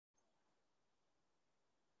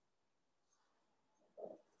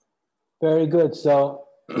Very good. So,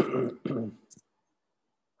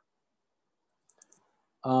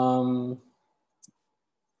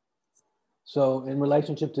 so in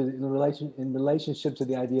relationship to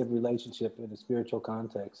the idea of relationship in a spiritual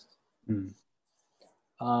context,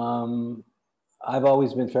 I've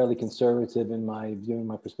always been fairly conservative in my viewing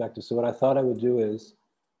my perspective. So what I thought I would do is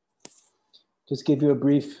just give you a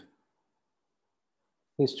brief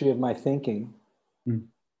history of my thinking,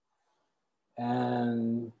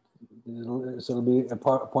 and so it'll be a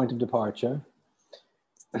point of departure,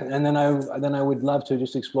 and then I would love to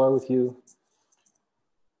just explore with you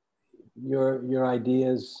your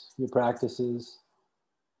ideas, your practices,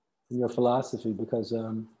 and your philosophy, because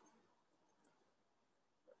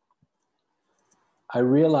I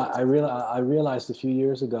realized a few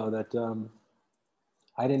years ago that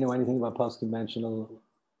I didn't know anything about post-conventional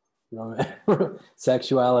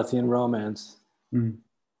sexuality and romance.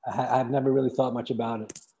 I've never really thought much about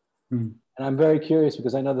it, and I'm very curious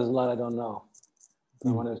because I know there's a lot I don't know. I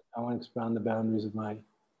want to expand the boundaries of my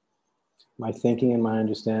thinking and my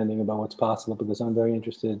understanding about what's possible, because I'm very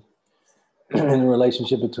interested in the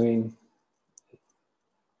relationship between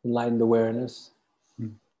enlightened awareness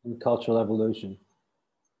and cultural evolution.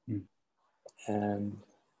 And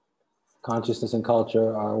consciousness and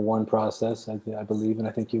culture are one process, I believe, and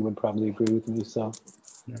I think you would probably agree with me. So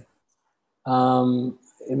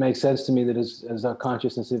it makes sense to me that as our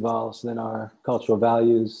consciousness evolves, then our cultural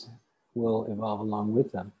values will evolve along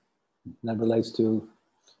with them. And that relates to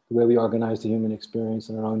the way we organize the human experience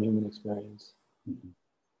and our own human experience.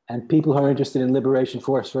 And people who are interested in liberation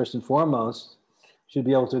first and foremost should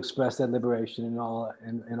be able to express that liberation in all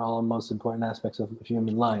the most important aspects of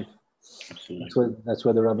human life. Absolutely. That's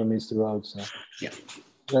where the rubber meets the road. So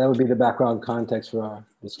that would be the background context for our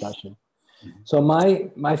discussion. So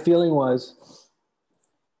my feeling was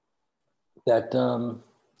that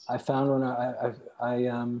I found when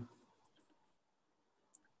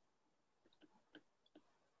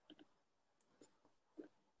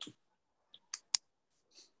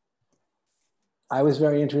I was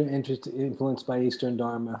very influenced by Eastern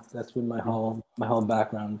Dharma. That's been my whole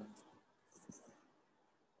background.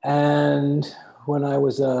 And when I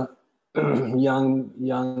was a young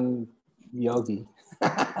yogi,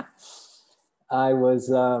 I was,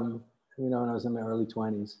 when I was in my early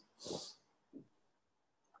 20s,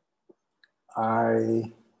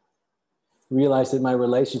 I realized that my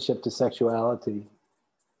relationship to sexuality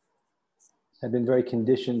had been very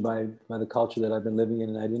conditioned by the culture that I've been living in,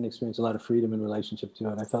 and I didn't experience a lot of freedom in relationship to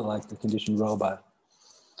it. I felt like a conditioned robot.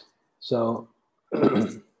 So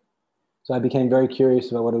I became very curious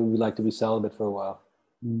about what it would be like to be celibate for a while.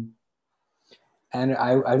 And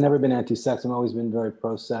I've never been anti-sex. I've always been very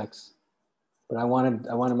pro-sex. But I wanted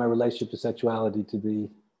my relationship to sexuality to be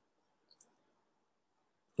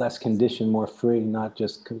less conditioned, more free, not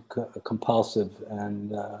just compulsive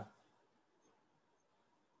and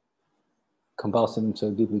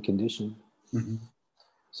so deeply conditioned.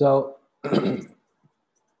 So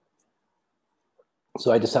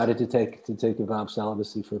I decided to take a vow of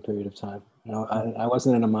celibacy for a period of time. I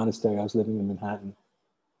wasn't in a monastery. I was living in Manhattan,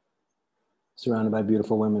 surrounded by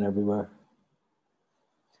beautiful women everywhere.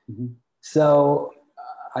 So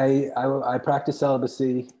I practiced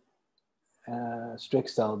celibacy, strict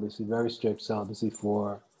celibacy, very strict celibacy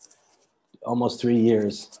for almost 3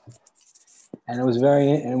 years, and it was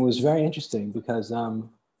very interesting because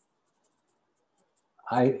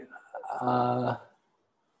I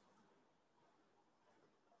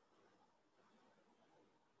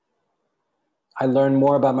learned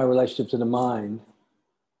more about my relationship to the mind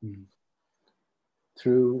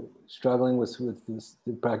through struggling with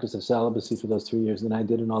the practice of celibacy for those 3 years than I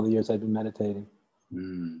did in all the years I'd been meditating.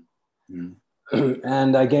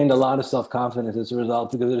 And I gained a lot of self-confidence as a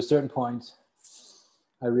result, because at a certain point,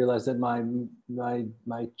 I realized that my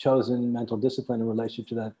chosen mental discipline in relationship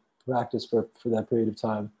to that practice for that period of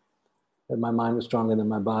time, that my mind was stronger than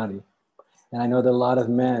my body. And I know that a lot of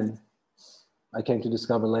men, I came to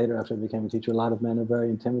discover later after I became a teacher, a lot of men are very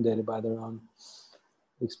intimidated by their own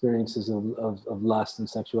experiences of lust and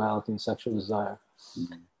sexuality and sexual desire.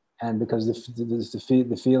 And because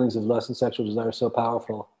the feelings of lust and sexual desire are so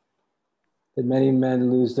powerful, that many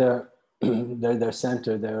men lose their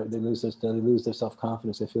center, they lose their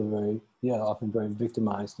self-confidence. They feel often very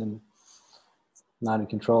victimized and not in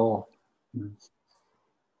control.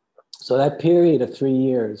 So that period of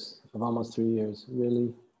almost 3 years,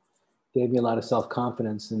 really gave me a lot of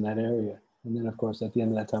self-confidence in that area. And then, of course, at the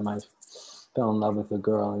end of that time, I fell in love with a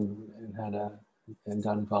girl and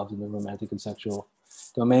got involved in the romantic and sexual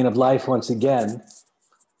domain of life once again.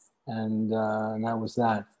 And that was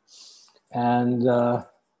that. And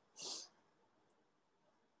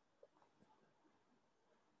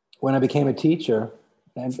when I became a teacher,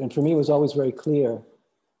 and for me it was always very clear,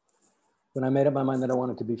 when I made up my mind that I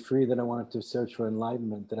wanted to be free, that I wanted to search for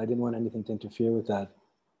enlightenment, that I didn't want anything to interfere with that.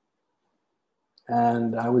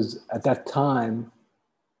 And I was, at that time,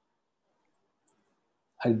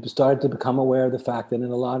 I started to become aware of the fact that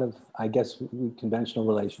in a lot of, I guess, conventional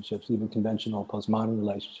relationships, even conventional postmodern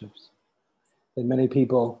relationships, that many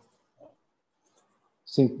people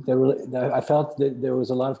I felt that there was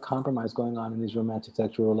a lot of compromise going on in these romantic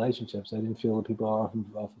sexual relationships. I didn't feel that people are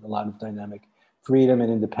offered a lot of dynamic freedom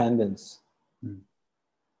and independence. Mm.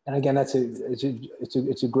 And again, it's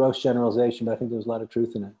a gross generalization, but I think there's a lot of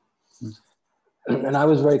truth in it. Mm. And I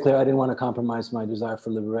was very clear I didn't want to compromise my desire for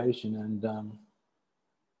liberation. And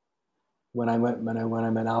when I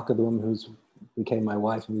met Alka, the woman who became my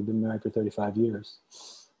wife, and we've been married for 35 years.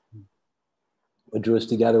 What drew us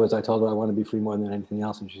together was I told her I want to be free more than anything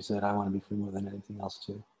else, and she said I want to be free more than anything else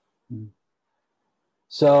too. Mm.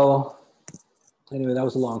 So anyway, that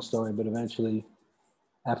was a long story, but eventually,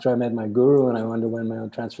 after I met my guru and I underwent my own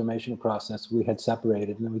transformational process, we had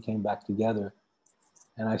separated, and then we came back together.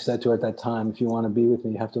 And I said to her at that time, if you want to be with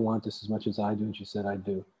me, you have to want this as much as I do. And she said, I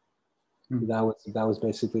do. Mm. That was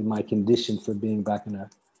basically my condition for being back in a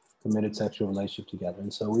committed sexual relationship together.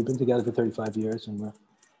 And so we've been together for 35 years, and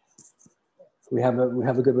we have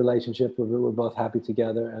a good relationship. We're both happy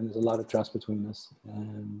together, and there's a lot of trust between us.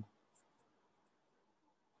 And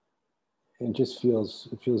it just feels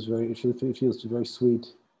very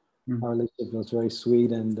sweet. Mm. Our relationship feels very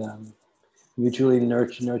sweet and mutually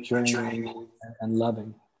nurturing and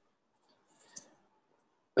loving.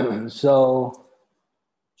 So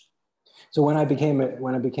when I became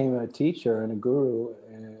a teacher and a guru,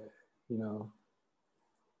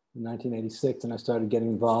 in 1986, and I started getting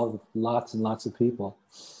involved with lots and lots of people,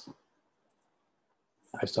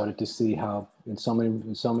 I started to see how in so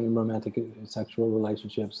many romantic and sexual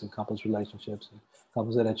relationships and couples relationships, and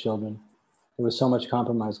couples that had children, there was so much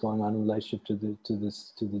compromise going on in relationship to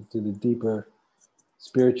the deeper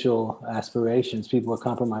spiritual aspirations. People were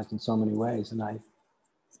compromised in so many ways, and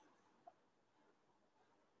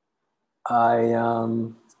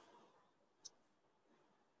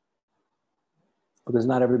because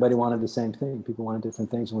not everybody wanted the same thing. People wanted different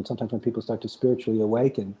things. And sometimes when people start to spiritually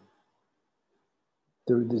awaken,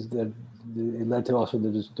 it led to also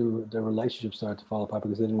the relationships started to fall apart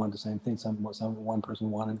because they didn't want the same thing. One person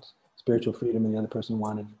wanted spiritual freedom and the other person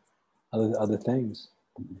wanted other things.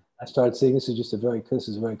 Mm-hmm. I started seeing this is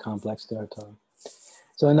very complex territory.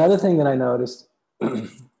 So another thing that I noticed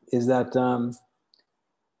is that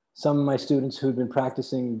some of my students who'd been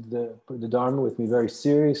practicing the Dharma with me very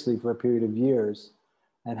seriously for a period of years,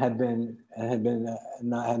 and hadn't been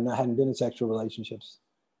in sexual relationships,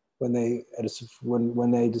 when they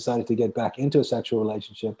decided to get back into a sexual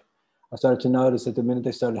relationship, I started to notice that the minute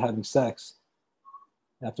they started having sex,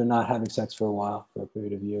 after not having sex for a while, for a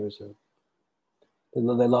period of years, they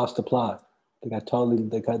lost the plot. They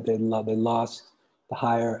lost the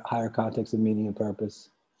higher context of meaning and purpose,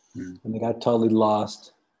 and they got totally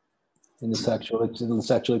lost in the sexual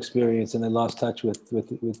experience, and they lost touch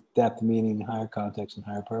with depth, meaning, higher context, and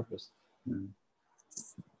higher purpose. Mm.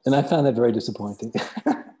 And I found that very disappointing.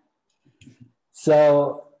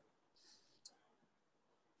 So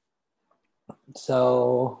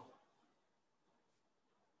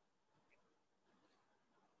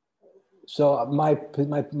my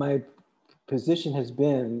position has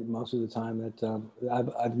been most of the time that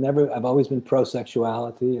I've always been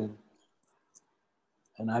pro-sexuality, and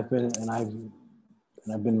I've been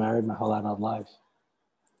married my whole adult life.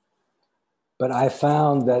 But I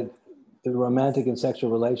found that the romantic and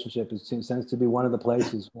sexual relationship tends to be one of the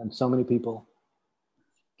places when so many people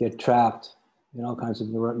get trapped in all kinds of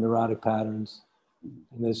neurotic patterns,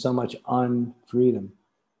 and there's so much unfreedom.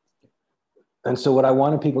 And so what I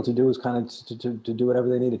wanted people to do is kind of to do whatever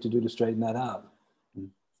they needed to do to straighten that out.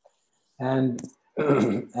 And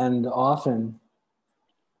and often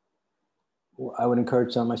I would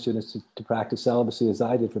encourage some of my students to practice celibacy as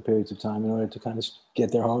I did for periods of time in order to kind of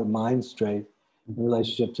get their own mind straight in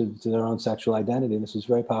relationship to their own sexual identity. And this is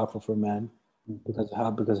very powerful for men because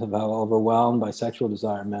of how overwhelmed by sexual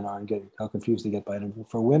desire men are and how confused they get by it.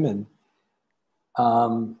 For women,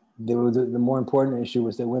 the more important issue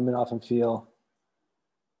was that women often feel,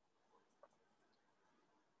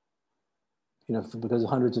 because of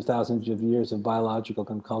hundreds of thousands of years of biological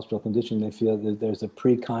and cultural conditioning, they feel that there's a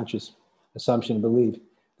pre-conscious assumption and belief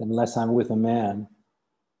that unless I'm with a man,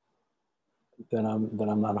 then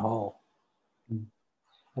I'm not whole. Mm.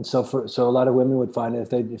 And so a lot of women would find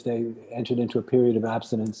that if they entered into a period of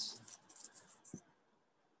abstinence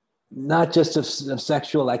not just of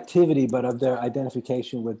sexual activity, but of their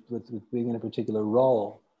identification with being in a particular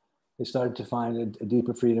role. They started to find a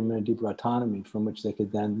deeper freedom and a deeper autonomy from which they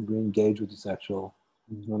could then re-engage with the sexual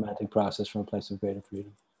romantic process from a place of greater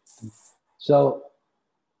freedom. So,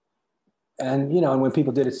 and and when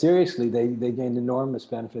people did it seriously, they gained enormous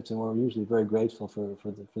benefits and were usually very grateful for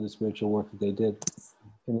the spiritual work that they did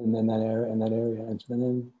in that area.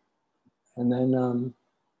 And then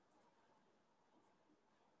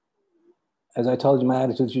as I told you, my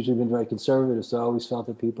attitude's usually been very conservative, so I always felt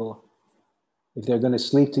that people, if they're going to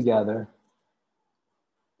sleep together,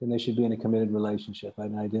 then they should be in a committed relationship.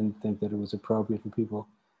 And I didn't think that it was appropriate for people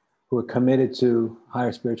who are committed to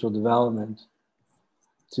higher spiritual development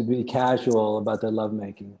to be casual about their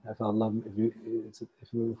lovemaking. I felt if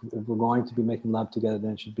we're going to be making love together,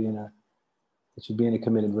 then it should be in a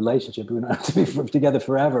committed relationship. We don't have to be together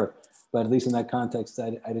forever, but at least in that context,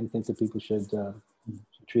 I didn't think that people should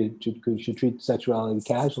treat sexuality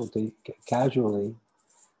casually,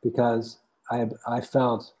 because I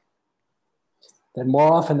felt that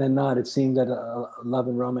more often than not, it seemed that love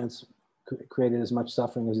and romance created as much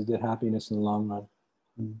suffering as it did happiness in the long run.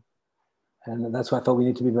 And that's why I thought we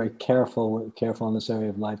need to be very careful in this area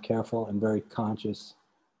of life, careful and very conscious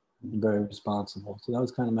and very responsible. So that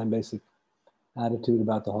was kind of my basic attitude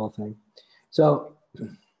about the whole thing. So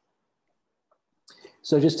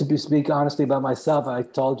just to speak honestly about myself, I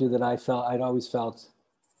told you that I'd always felt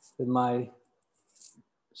that my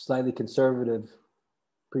slightly conservative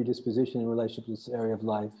predisposition in relationship to this area of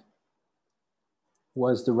life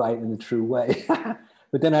was the right and the true way.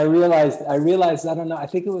 But then I realized, I don't know, I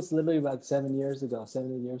think it was literally about 7 years ago,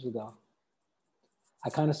 7 8 years ago. I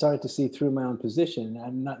kind of started to see through my own position,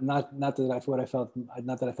 and not that I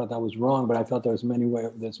felt that was wrong, but I felt there's many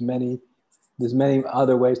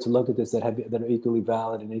other ways to look at this that are equally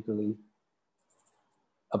valid and equally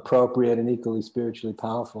appropriate and equally spiritually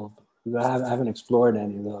powerful. I haven't explored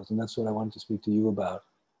any of those, and that's what I wanted to speak to you about.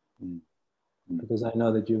 Because I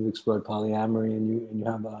know that you've explored polyamory, and you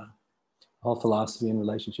have a whole philosophy in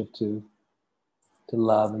relationship to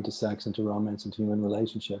love and to sex and to romance and to human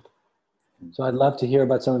relationship. So I'd love to hear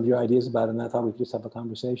about some of your ideas about it, and I thought we could just have a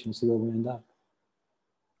conversation and see where we end up.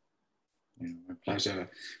 Yeah,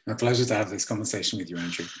 my pleasure to have this conversation with you,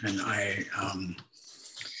 Andrew. And I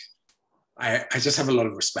just have a lot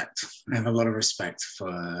of respect. I have a lot of respect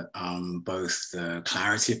for both the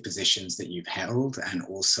clarity of positions that you've held and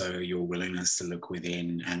also your willingness to look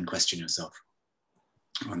within and question yourself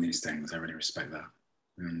on these things. I really respect that.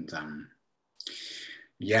 And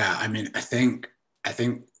yeah, I mean, I think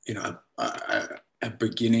a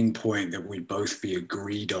beginning point that we'd both be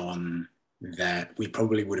agreed on, that we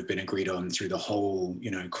probably would have been agreed on through the whole,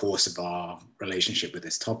 course of our relationship with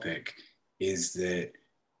this topic, is that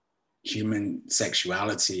human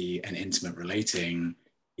sexuality and intimate relating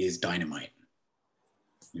is dynamite.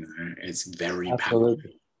 It's very powerful.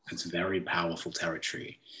 It's very powerful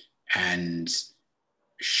territory, and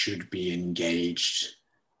should be engaged,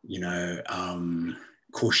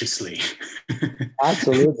 cautiously.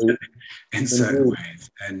 Absolutely. in certain ways.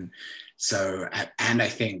 And so, and I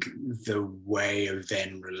think the way of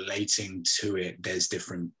then relating to it, there's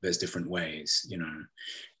different ways,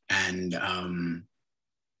 and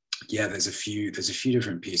yeah, there's a few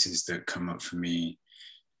different pieces that come up for me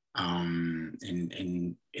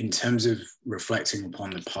in terms of reflecting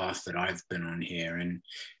upon the path that I've been on here. And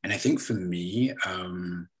I think for me,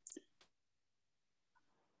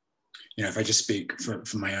 if I just speak for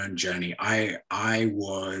my own journey, I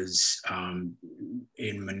was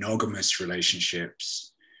in monogamous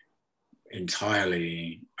relationships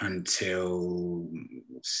entirely until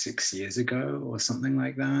 6 years ago or something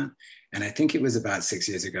like that. And I think it was about 6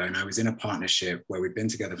 years ago, and I was in a partnership where we'd been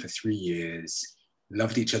together for 3 years,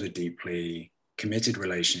 loved each other deeply, committed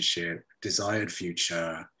relationship, desired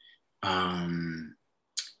future,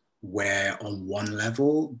 where on one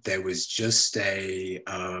level there was just there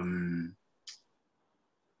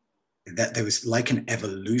was like an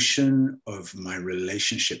evolution of my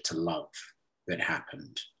relationship to love that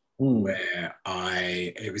happened. Where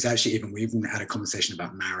it was actually we even had a conversation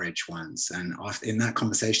about marriage once, and in that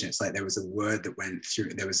conversation, it's like there was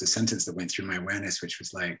a sentence that went through my awareness, which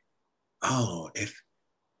was like, oh, if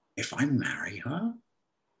I marry her,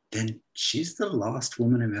 then she's the last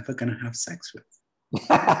woman I'm ever going to have sex with.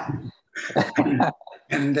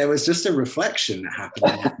 And there was just a reflection that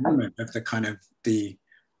happened in that moment of the kind of the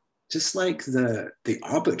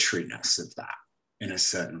arbitrariness of that, in a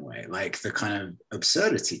certain way, like the kind of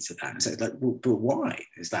absurdity to that. And so it's like, well, but why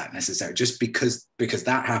is that necessary? Just because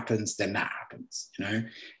that happens, then that happens,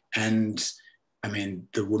 And I mean,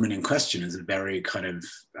 the woman in question is a very kind of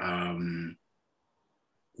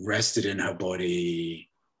rested in her body,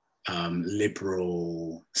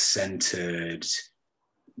 liberal, centered,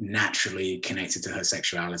 naturally connected to her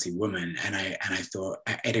sexuality woman. And I thought,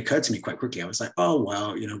 it occurred to me quite quickly. I was like, oh,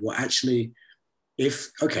 well, you know, well, actually,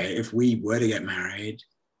 if we were to get married,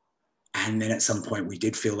 and then at some point we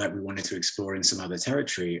did feel like we wanted to explore in some other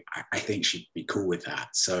territory, I think she'd be cool with that.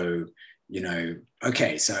 So, you know,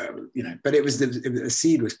 okay, so, you know, but the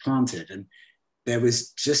seed was planted, and there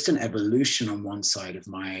was just an evolution on one side of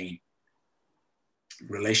my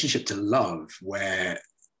relationship to love where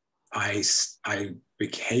I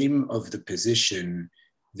became of the position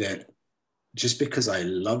that just because I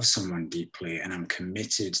love someone deeply and I'm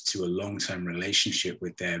committed to a long-term relationship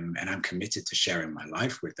with them and I'm committed to sharing my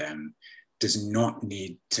life with them does not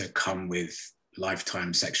need to come with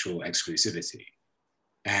lifetime sexual exclusivity.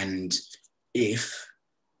 And if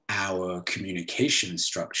our communication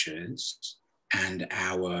structures and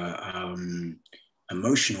our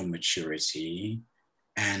emotional maturity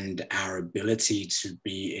and our ability to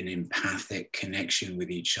be in empathic connection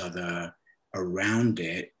with each other around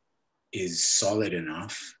it is solid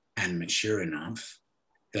enough and mature enough,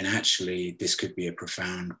 then actually this could be a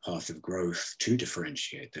profound path of growth to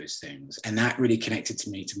differentiate those things. And that really connected to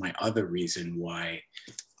me to my other reason why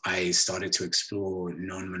I started to explore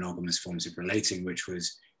non-monogamous forms of relating, which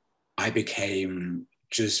was I became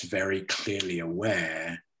just very clearly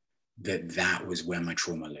aware that that was where my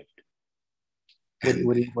trauma lived.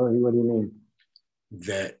 What do you mean?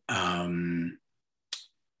 That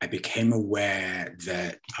I became aware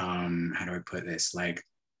that, how do I put this? Like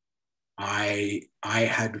I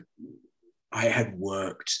had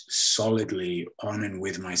worked solidly on and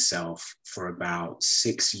with myself for about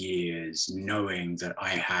 6 years, knowing that I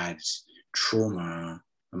had trauma,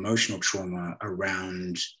 emotional trauma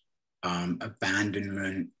around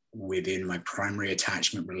abandonment within my primary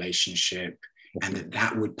attachment relationship, and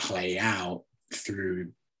that would play out through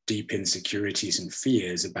deep insecurities and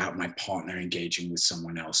fears about my partner engaging with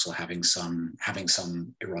someone else or having some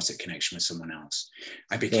erotic connection with someone else.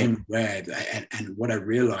 I became aware that, and what I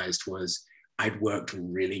realized was I'd worked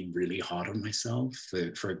really, really hard on myself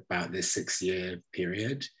for about this 6-year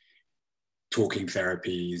period, talking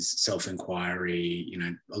therapies, self-inquiry, you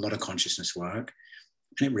know, a lot of consciousness work.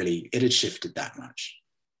 And it had shifted that much.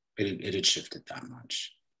 It had shifted that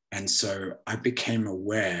much. And so I became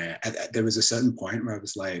aware, there was a certain point where I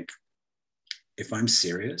was like, if I'm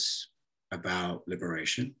serious about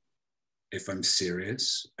liberation, if I'm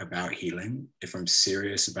serious about healing, if I'm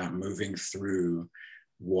serious about moving through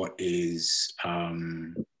what is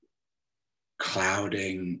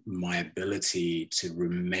clouding my ability to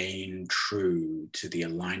remain true to the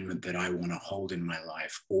alignment that I want to hold in my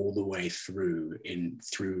life all the way through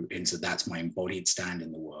into that's my embodied stand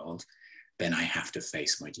in the world, then I have to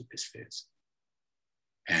face my deepest fears.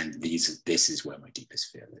 And this is where my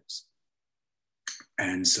deepest fear lives.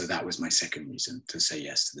 And so that was my second reason to say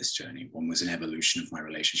yes to this journey. One was an evolution of my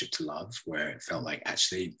relationship to love, where it felt like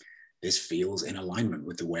actually this feels in alignment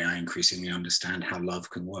with the way I increasingly understand how love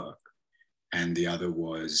can work. And the other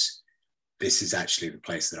was, this is actually the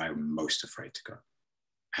place that I'm most afraid to go.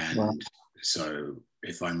 And so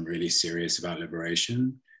if I'm really serious about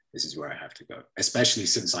liberation, this is where I have to go, especially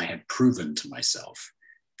since I had proven to myself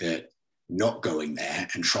that not going there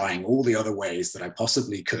and trying all the other ways that I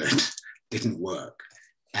possibly could didn't work.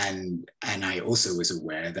 And I also was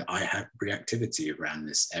aware that I had reactivity around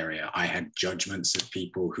this area. I had judgments of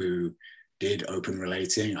people who did open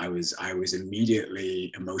relating. I was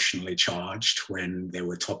immediately emotionally charged when there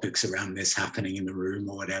were topics around this happening in the room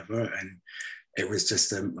or whatever. And it was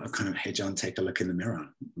just a kind of, hey, John, take a look in the mirror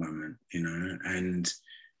moment, you know? And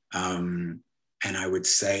I would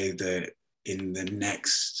say that in the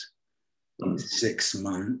next 6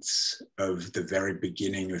 months of the very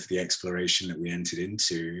beginning of the exploration that we entered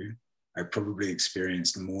into, I probably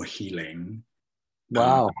experienced more healing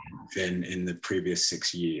than in the previous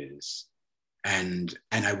 6 years. And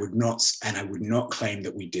I would not claim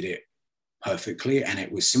that we did it perfectly. And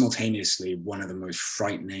it was simultaneously one of the most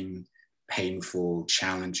frightening, painful,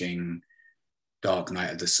 challenging, dark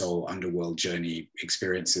night of the soul, underworld journey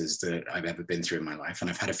experiences that I've ever been through in my life. And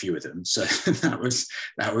I've had a few of them. So it was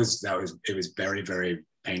very, very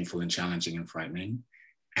painful and challenging and frightening.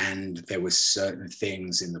 And there were certain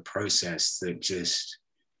things in the process that just,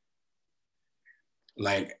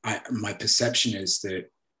 like, my perception is that,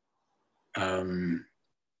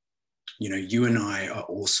 you know, you and I are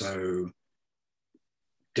also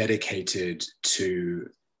dedicated to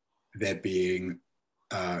there being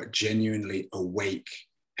genuinely awake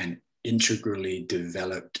and integrally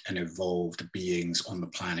developed and evolved beings on the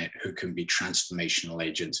planet who can be transformational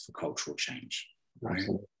agents for cultural change. Right?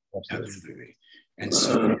 Absolutely. Absolutely. And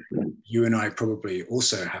so you and I probably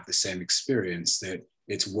also have the same experience, that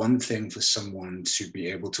it's one thing for someone to be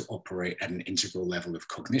able to operate at an integral level of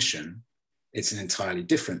cognition. It's an entirely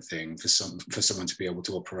different thing for someone to be able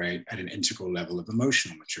to operate at an integral level of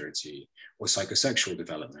emotional maturity or psychosexual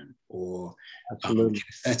development or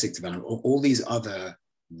kinesthetic development, or all these other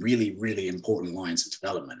really, really important lines of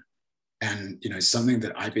development. And, you know, something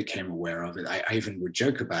that I became aware of, I even would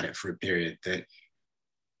joke about it for a period, that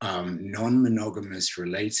non-monogamous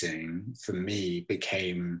relating for me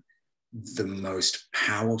became the most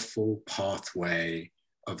powerful pathway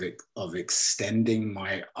of extending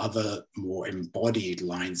my other more embodied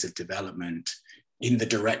lines of development in the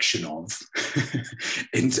direction of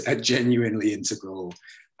into a genuinely integral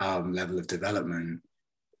level of development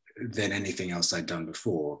than anything else I'd done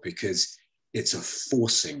before, because it's a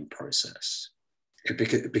forcing process.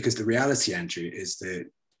 Because the reality, Andrew, is that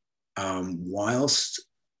whilst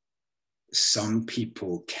some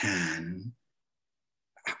people can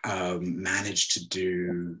manage to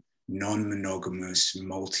do non-monogamous,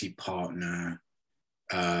 multi-partner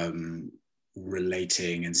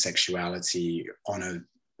relating and sexuality on a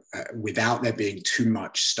without there being too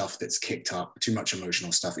much stuff that's kicked up, too much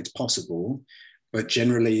emotional stuff, it's possible. But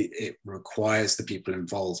generally, it requires the people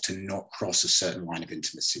involved to not cross a certain line of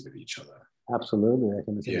intimacy with each other. Absolutely, I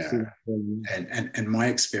can see. And my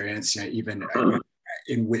experience, you know, even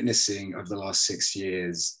in witnessing over the last 6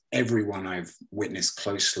 years, everyone I've witnessed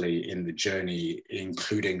closely in the journey,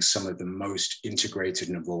 including some of the most integrated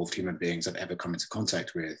and evolved human beings I've ever come into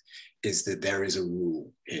contact with, is that there is a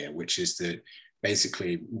rule here, which is that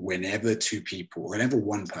basically whenever two people, whenever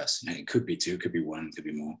one person, and it could be two, could be one, could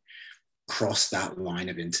be more, cross that line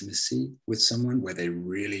of intimacy with someone where they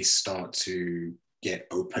really start to get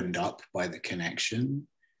opened up by the connection,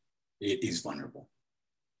 it is vulnerable.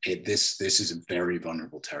 This is a very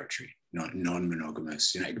vulnerable territory, not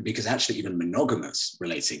non-monogamous, you know, because actually even monogamous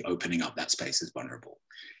relating, opening up that space is vulnerable.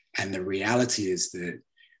 And the reality is that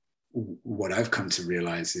what I've come to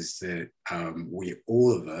realize is that we,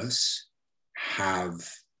 all of us,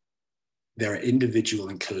 there are individual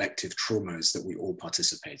and collective traumas that we all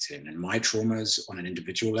participate in. And my traumas on an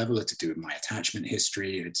individual level are to do with my attachment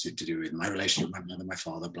history, it's to do with my relationship with my mother, my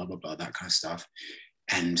father, blah, blah, blah, that kind of stuff.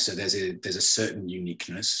 And so there's a certain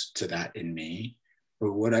uniqueness to that in me.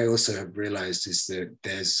 But what I also have realized is that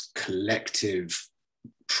there's collective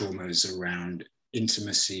traumas around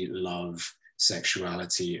intimacy, love,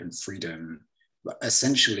 sexuality, and freedom. But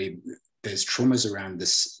essentially, there's traumas around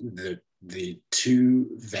the two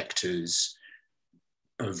vectors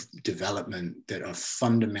of development that are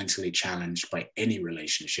fundamentally challenged by any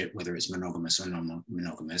relationship, whether it's monogamous or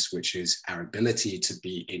non-monogamous, which is our ability to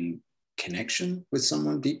be in connection with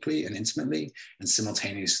someone deeply and intimately, and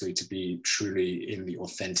simultaneously to be truly in the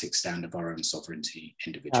authentic stand of our own sovereignty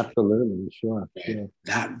individually. Absolutely, sure. Yeah.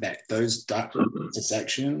 That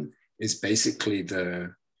intersection is basically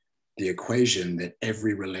the equation that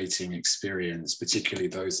every relating experience, particularly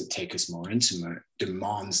those that take us more intimate,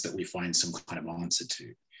 demands that we find some kind of answer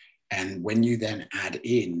to. And when you then add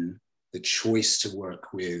in the choice to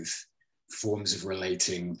work with forms of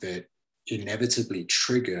relating that inevitably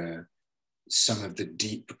trigger some of the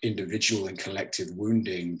deep individual and collective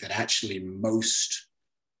wounding that actually most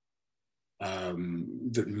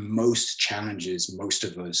challenges most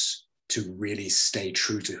of us to really stay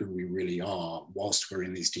true to who we really are whilst we're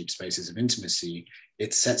in these deep spaces of intimacy,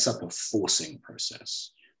 it sets up a forcing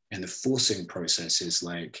process. And the forcing process is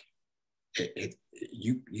like,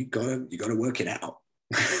 you gotta work it out.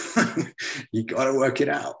 You gotta work it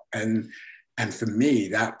out. And for me,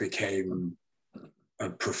 that became a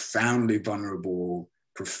profoundly vulnerable,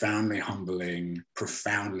 profoundly humbling,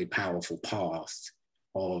 profoundly powerful path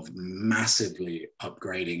of massively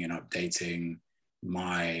upgrading and updating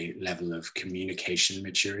my level of communication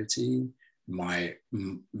maturity,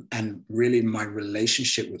 and really my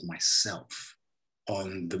relationship with myself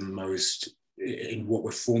on in what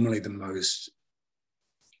were formerly the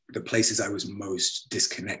places I was most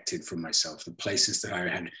disconnected from myself, the places that I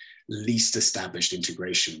had least established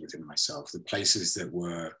integration within myself, the places that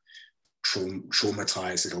were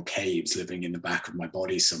traumatized little caves living in the back of my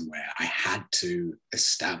body somewhere. I had to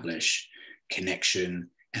establish connection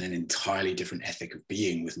and an entirely different ethic of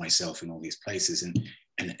being with myself in all these places. And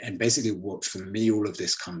basically what for me all of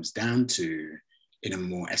this comes down to in a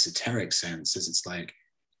more esoteric sense is it's like,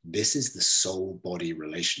 this is the soul body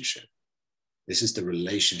relationship. This is the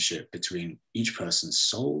relationship between each person's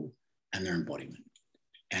soul and their embodiment.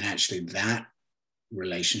 And actually that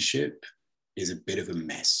relationship is a bit of a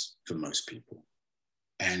mess for most people.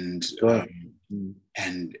 And Sure.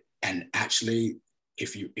 and actually,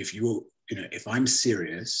 if I'm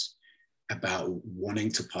serious about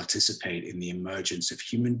wanting to participate in the emergence of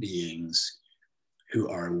human beings who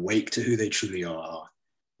are awake to who they truly are,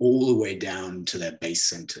 all the way down to their base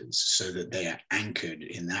centers, so that they are anchored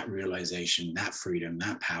in that realization, that freedom,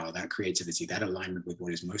 that power, that creativity, that alignment with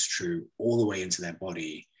what is most true, all the way into their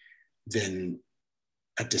body, then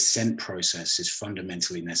a descent process is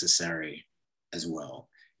fundamentally necessary as well.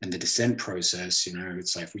 And the descent process,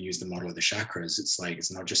 it's like, if we use the model of the chakras, it's like,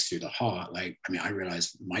 it's not just through the heart. Like, I mean, I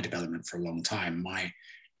realized my development for a long time, the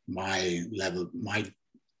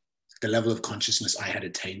level of consciousness I had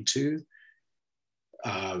attained to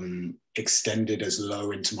extended as low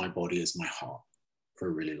into my body as my heart for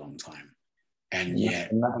a really long time. And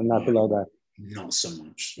yet, not below that. Not so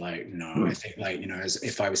much. Like, no, I think, like, as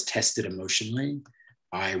if I was tested emotionally,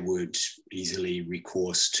 I would easily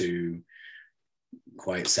recourse to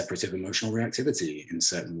quite separative emotional reactivity in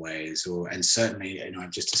certain ways, and certainly, I've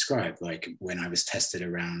just described, like, when I was tested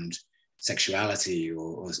around sexuality,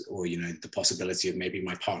 or the possibility of maybe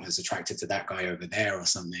my partner's attracted to that guy over there or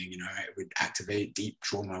something, it would activate deep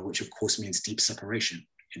trauma, which of course means deep separation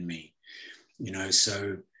in me.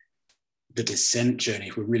 So the descent journey,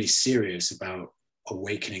 if we're really serious about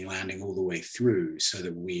awakening, landing all the way through, so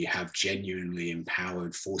that we have genuinely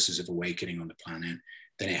empowered forces of awakening on the planet,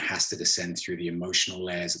 then it has to descend through the emotional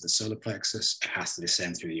layers of the solar plexus, it has to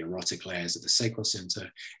descend through the erotic layers of the sacral center,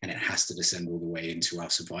 and it has to descend all the way into our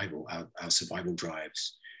survival, our survival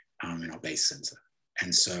drives in our base center.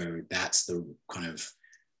 And so that's the kind of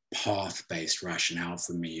path-based rationale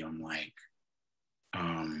for me on, like,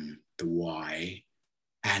 the why.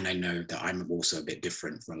 And I know that I'm also a bit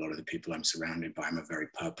different from a lot of the people I'm surrounded by. I'm a very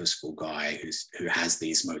purposeful guy who has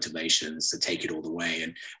these motivations to take it all the way.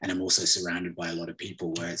 And I'm also surrounded by a lot of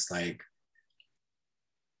people where it's like,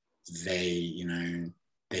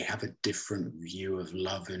 they have a different view of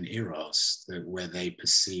love and eros, where they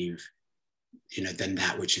perceive, than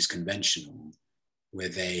that which is conventional, where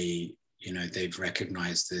they've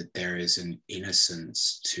recognized that there is an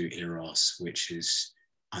innocence to eros, which is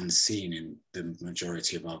unseen in the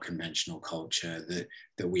majority of our conventional culture,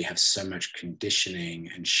 that we have so much conditioning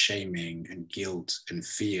and shaming and guilt and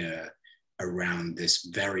fear around this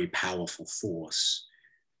very powerful force,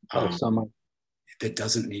 So much. that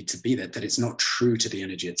doesn't need to be that it's not true to the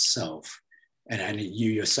energy itself. And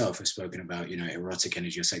you yourself have spoken about, erotic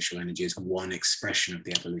energy or sexual energy as one expression of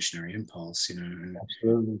the evolutionary impulse,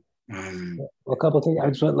 Absolutely. A couple of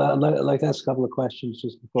things. I'd like to ask a couple of questions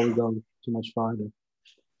just before we go too much farther.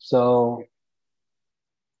 So,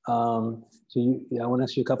 I want to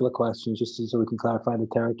ask you a couple of questions just so we can clarify the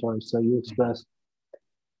territory. So you expressed,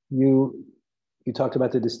 you talked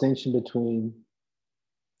about the distinction between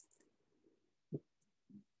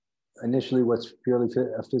initially what's purely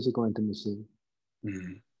a physical intimacy,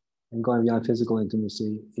 and going beyond physical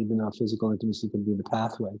intimacy, even though physical intimacy can be the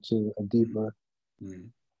pathway to a deeper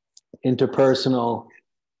interpersonal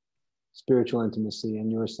spiritual intimacy.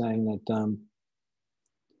 And you were saying that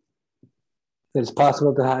it's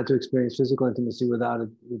possible to experience physical intimacy without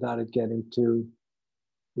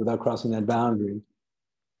crossing that boundary.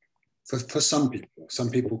 For some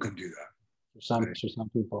people can do that. For some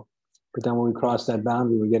people, but then when we cross that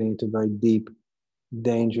boundary, we're getting into very deep,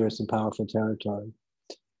 dangerous, and powerful territory.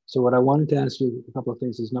 So what I wanted to ask you a couple of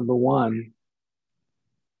things is, number one,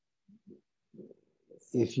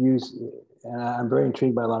 and I'm very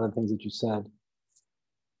intrigued by a lot of the things that you said.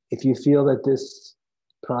 If you feel that this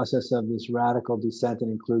process of this radical descent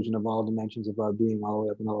and inclusion of all dimensions of our being, all the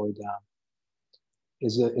way up and all the way down,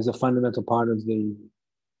 is a fundamental part of the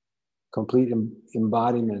complete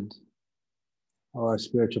embodiment of our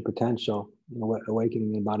spiritual potential,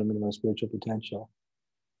 awakening the embodiment of our spiritual potential.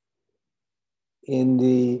 In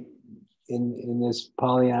this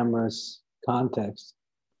polyamorous context,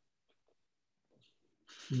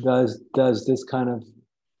 does this kind of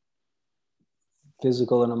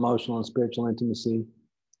physical and emotional and spiritual intimacy,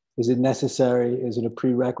 is it necessary? Is it a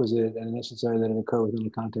prerequisite and necessary that it occur within the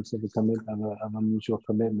context of a mutual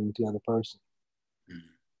commitment with the other person?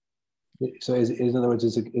 So, in other words,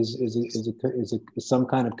 is some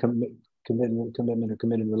kind of commitment or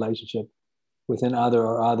committed relationship with an other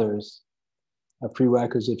or others a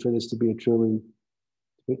prerequisite for this to be a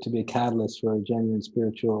catalyst for a genuine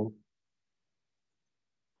spiritual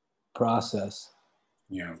process?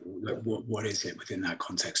 Yeah, what is it within that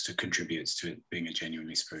context that contributes to it being a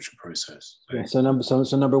genuinely spiritual process? Yeah, so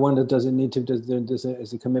number one, does a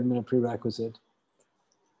commitment a prerequisite?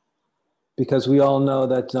 Because we all know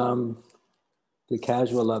that the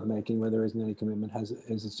casual lovemaking, where there isn't any commitment,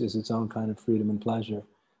 is just its own kind of freedom and pleasure.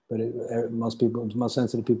 But most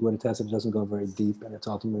sensitive people would attest it doesn't go very deep, and it's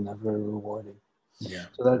ultimately not very rewarding. Yeah.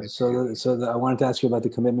 So I wanted to ask you about the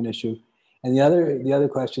commitment issue, and the other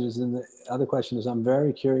question is, I'm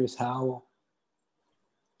very curious how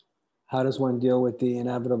does one deal with the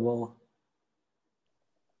inevitable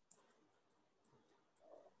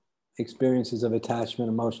experiences of attachment,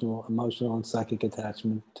 emotional and psychic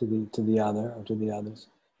attachment to the other or to the others?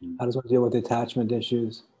 Mm. How does one deal with attachment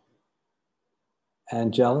issues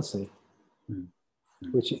and jealousy,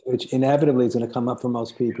 which inevitably is going to come up for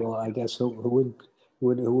most people, I guess, who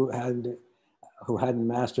hadn't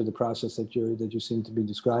mastered the process that you seem to be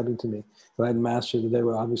describing to me, who hadn't mastered that there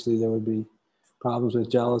would be problems with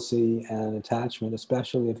jealousy and attachment,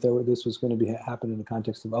 especially if this was going to happen in the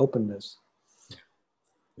context of openness.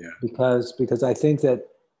 Yeah. Because I think that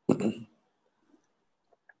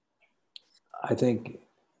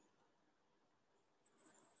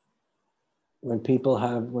when people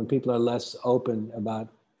are less open about,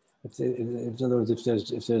 in other words, if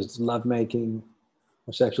there's lovemaking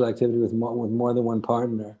or sexual activity with more than one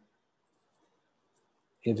partner,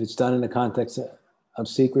 if it's done in the context of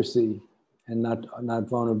secrecy and not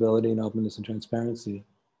vulnerability and openness and transparency,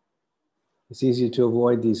 it's easier to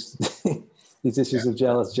avoid these these issues of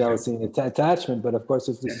jealousy and attachment. But of course,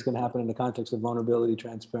 if this is going to happen in the context of vulnerability,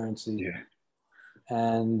 transparency,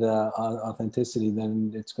 and authenticity,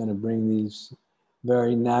 then it's going to bring these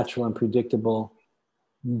very natural and predictable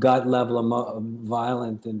gut level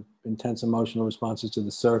violent and intense emotional responses to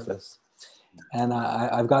the surface. And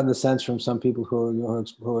I've gotten the sense from some people who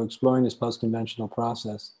are exploring this post-conventional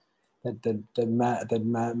process that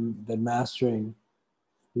mastering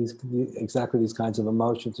exactly these kinds of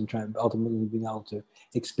emotions and ultimately being able to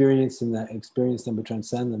experience them but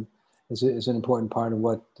transcend them is an important part of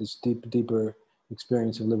what this deeper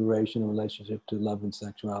experience of liberation in relationship to love and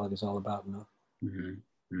sexuality is all about. No? Mm-hmm.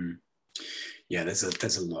 Mm-hmm. Yeah, there's a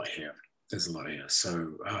lot here.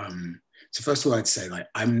 So first of all, I'd say, like,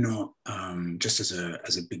 I'm not just as a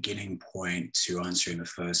beginning point to answering the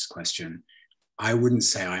first question, I wouldn't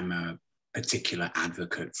say I'm a particular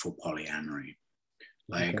advocate for polyamory.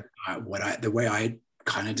 Like, okay. The way I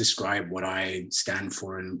kind of describe what I stand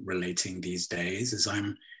for in relating these days is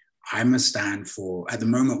I'm a stand for, at the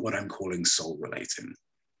moment, what I'm calling soul relating,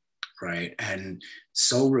 right? And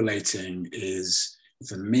soul relating is,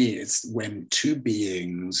 for me, it's when two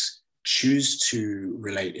beings choose to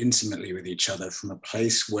relate intimately with each other from a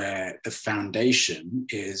place where the foundation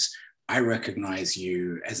is, I recognize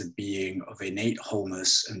you as a being of innate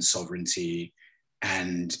wholeness and sovereignty,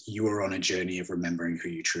 and you are on a journey of remembering who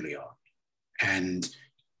you truly are. And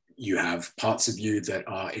you have parts of you that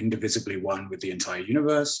are indivisibly one with the entire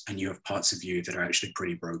universe, and you have parts of you that are actually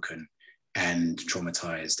pretty broken and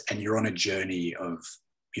traumatized, and you're on a journey of,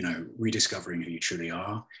 rediscovering who you truly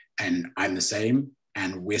are. And I'm the same,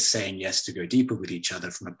 and we're saying yes to go deeper with each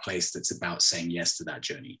other from a place that's about saying yes to that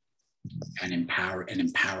journey and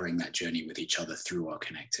empowering that journey with each other through our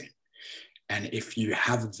connecting. And if you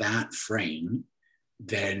have that frame,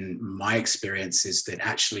 then my experience is that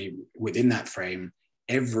actually within that frame,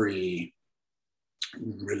 every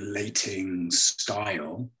relating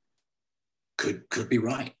style could be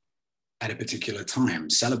right at a particular time.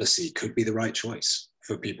 Celibacy could be the right choice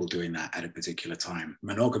for people doing that at a particular time.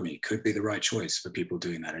 Monogamy could be the right choice for people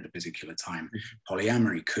doing that at a particular time.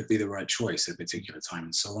 Polyamory could be the right choice at a particular time,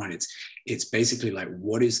 and so on. It's basically like,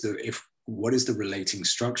 what is the relating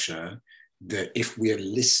structure that, if we are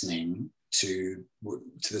listening to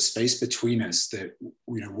the space between us, that,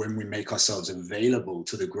 when we make ourselves available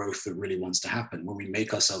to the growth that really wants to happen, when we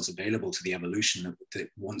make ourselves available to the evolution that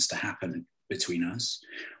wants to happen between us,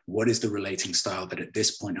 what is the relating style that at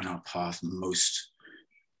this point on our path most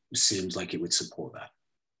seems like it would support that?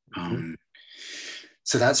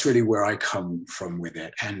 So that's really where I come from with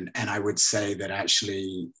it. And I would say that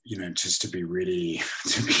actually, just to be really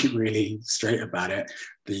straight about it,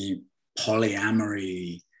 the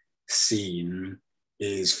polyamory scene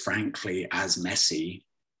is frankly as messy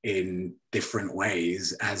in different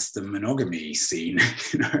ways as the monogamy scene.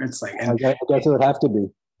 It's like, I guess it would have to be.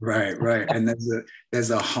 Right. And there's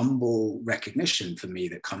a humble recognition for me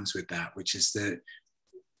that comes with that, which is that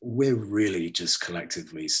we're really just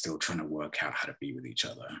collectively still trying to work out how to be with each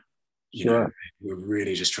other. We're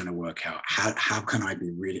really just trying to work out how can I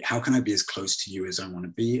be as close to you as I want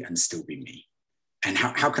to be and still be me? And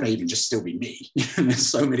how can I even just still be me? There's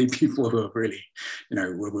so many people who are really,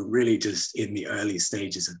 we're really just in the early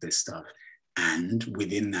stages of this stuff. And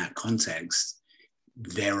within that context,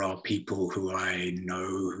 there are people who I know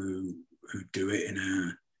who do it in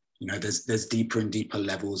You know, there's deeper and deeper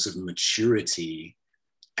levels of maturity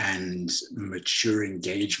and mature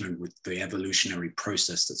engagement with the evolutionary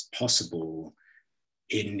process that's possible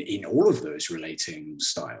in all of those relating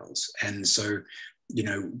styles. And so, you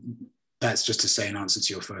know, that's just to say, in answer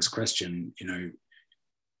to your first question, you know,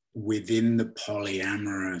 within the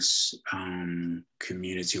polyamorous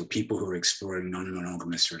community, or people who are exploring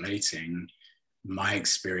non-monogamous relating, my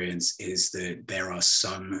experience is that there are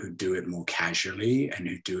some who do it more casually and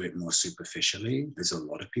who do it more superficially. There's a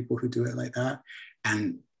lot of people who do it like that.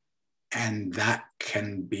 And that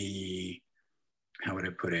can be, how would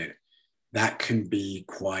I put it? That can be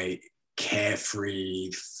quite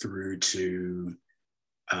carefree through to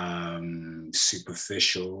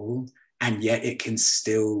superficial, and yet it can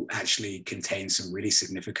still actually contain some really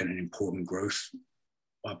significant and important growth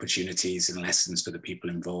opportunities and lessons for the people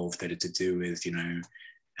involved that are to do with, you know,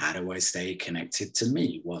 how do I stay connected to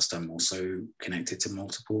me whilst I'm also connected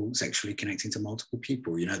to sexually connecting to multiple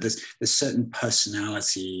people? You know, there's certain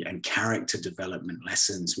personality and character development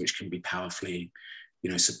lessons which can be powerfully,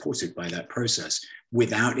 you know, supported by that process,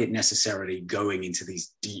 without it necessarily going into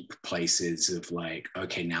these deep places of like,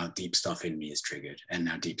 okay, now deep stuff in me is triggered, and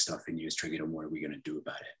now deep stuff in you is triggered, and what are we going to do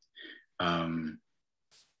about it?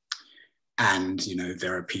 And, you know,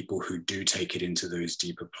 there are people who do take it into those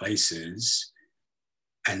deeper places,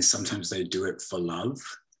 and sometimes they do it for love,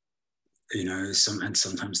 you know, and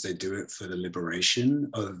sometimes they do it for the liberation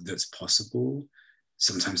of that's possible.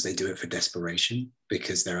 Sometimes they do it for desperation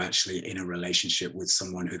because they're actually in a relationship with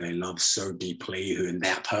someone who they love so deeply, and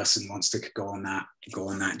that person wants to go on that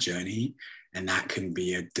journey, and that can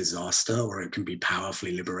be a disaster, or it can be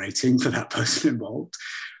powerfully liberating for that person involved.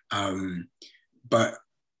 But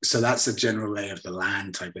so that's a general lay of the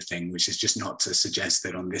land type of thing, which is just not to suggest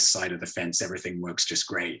that on this side of the fence everything works just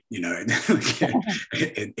great. You know,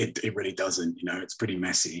 it really doesn't. You know, it's pretty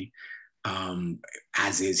messy.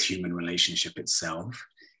 As is human relationship itself.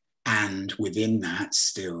 And within that,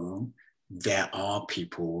 still, there are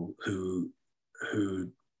people who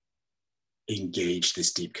engage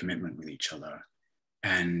this deep commitment with each other.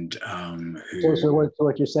 And so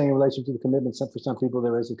what you're saying in relation to the commitment, for some people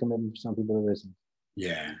there is a commitment, for some people there isn't.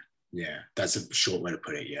 Yeah, that's a short way to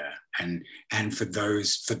put it. Yeah. And for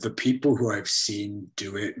the people who I've seen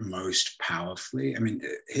do it most powerfully, I mean,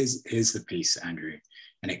 here's the piece, Andrew,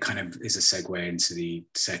 and it kind of is a segue into the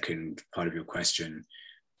second part of your question.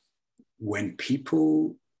 When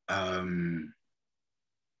people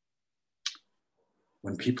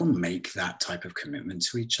make that type of commitment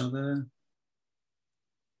to each other,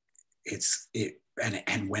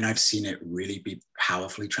 and when I've seen it really be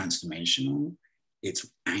powerfully transformational, it's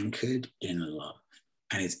anchored in love,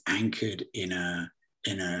 and it's anchored in a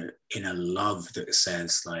love that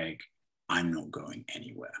says, like, I'm not going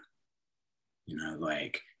anywhere. You know,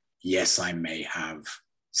 like, yes, I may have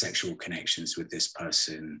sexual connections with this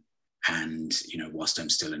person, and, you know, whilst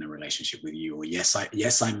I'm still in a relationship with you, or yes,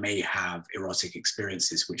 I may have erotic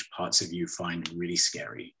experiences which parts of you find really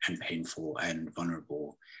scary and painful and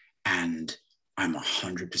vulnerable, and I'm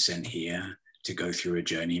 100% here to go through a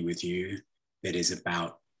journey with you that is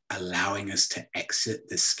about allowing us to exit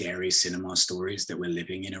the scary cinema stories that we're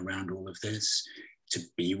living in around all of this, to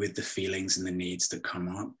be with the feelings and the needs that come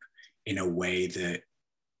up in a way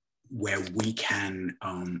where we can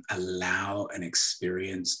allow an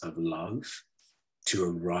experience of love to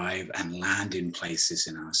arrive and land in places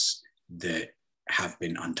in us that have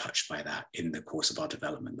been untouched by that in the course of our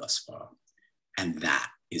development thus far. And that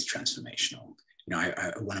is transformational. You know,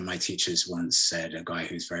 one of my teachers once said, a guy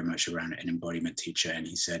who's very much around an embodiment teacher, and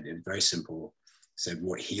he said, it's very simple, said,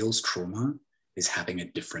 what heals trauma is having a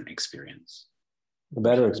different experience. A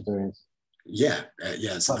better experience. Yeah,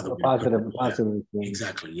 it's another positive experience.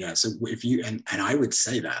 Exactly, yeah. So if you, and I would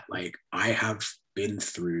say that, like, I have been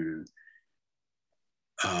through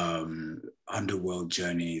underworld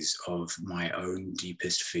journees of my own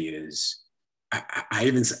deepest fears. I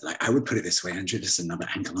even, like, I would put it this way, Andrew, just another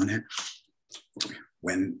angle on it.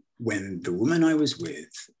 When the woman I was with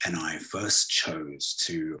and I first chose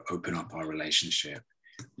to open up our relationship,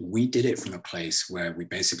 we did it from a place where we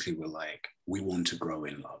basically were like, we want to grow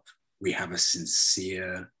in love. We have a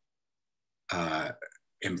sincere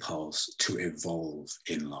impulse to evolve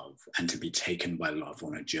in love and to be taken by love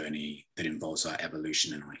on a journey that involves our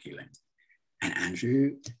evolution and our healing. And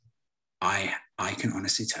Andrew, I can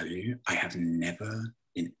honestly tell you, I have never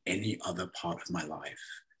in any other part of my life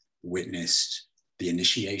witnessed the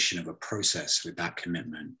initiation of a process with that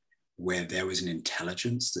commitment where there was an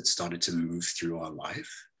intelligence that started to move through our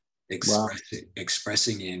life,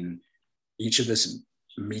 expressing in each of us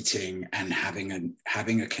meeting and having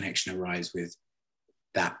a connection arise with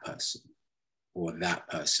that person or that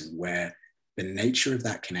person, where the nature of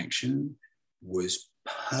that connection was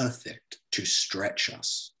perfect to stretch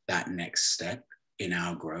us that next step in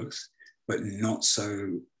our growth, but not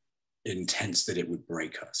so intense that it would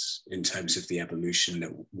break us in terms of the evolution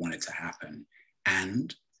that wanted to happen.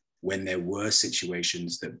 And when there were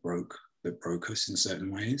situations that broke us in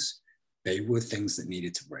certain ways, they were things that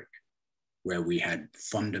needed to break, where we had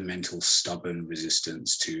fundamental stubborn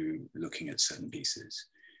resistance to looking at certain pieces.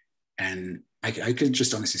 And I could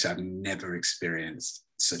just honestly say I've never experienced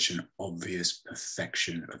such an obvious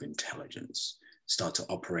perfection of intelligence start to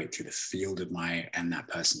operate through the field of my and that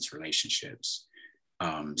person's relationships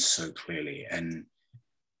so clearly. And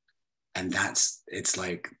that's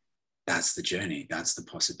the journey, that's the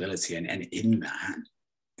possibility. And in that,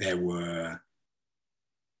 there were,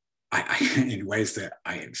 in ways that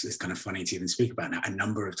it's kind of funny to even speak about now, a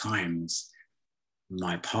number of times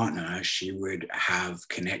my partner, she would have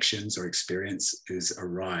connections or experiences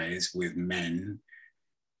arise with men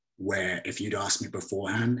where if you'd asked me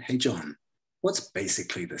beforehand, hey, John, what's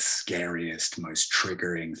basically the scariest, most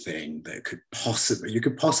triggering thing that you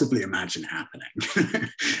could possibly imagine happening?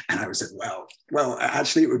 And I would say, well,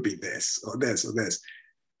 actually it would be this or this or this.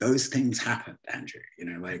 Those things happened, Andrew,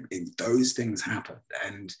 those things happened.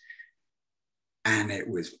 And it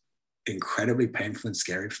was incredibly painful and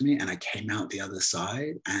scary for me. And I came out the other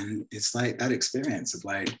side, and it's like that experience of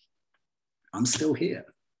like, I'm still here.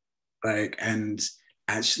 And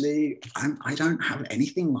actually, I don't have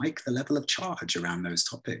anything like the level of charge around those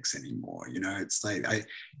topics anymore. It's like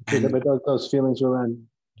but those feelings were around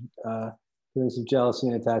feelings of jealousy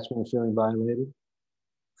and attachment and feeling violated.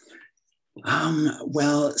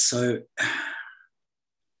 Well, so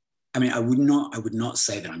I mean, I would not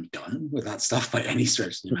say that I'm done with that stuff by any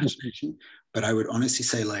stretch of the imagination, but I would honestly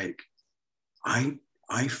say, like, I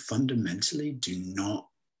fundamentally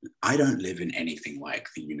I don't live in anything like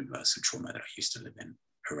the universe of trauma that I used to live in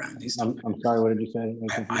around these topics. I'm sorry, what did you say?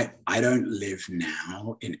 I don't live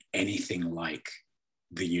now in anything like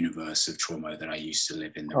the universe of trauma that I used to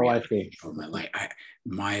live in. I see. Trauma. Like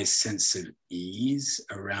my sense of ease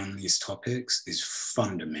around these topics is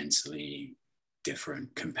fundamentally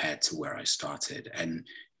different compared to where I started. And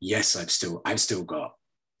yes, I've still got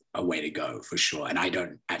a way to go for sure. And I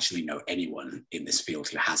don't actually know anyone in this field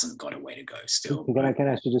who hasn't got a way to go still. Can I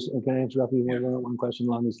interrupt you? Yeah. One question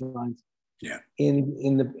along these lines? Yeah.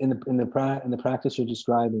 In the practice you're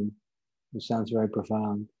describing, which sounds very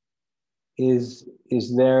profound, is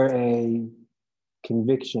there a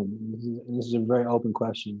conviction? This is a very open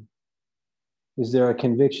question. Is there a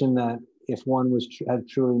conviction that if one had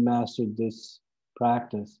truly mastered this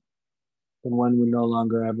practice, then one would no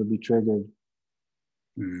longer ever be triggered?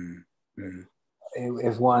 Mm-hmm.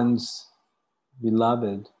 If one's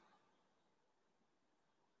beloved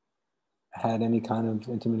had any kind of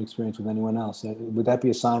intimate experience with anyone else, would that be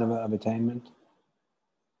a sign of attainment?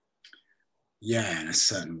 Yeah, in a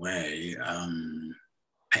certain way. I'm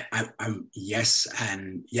yes,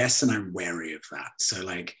 and I'm wary of that. So,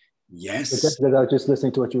 like, yes. Without just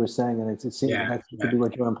listening to what you were saying, and it seems that could be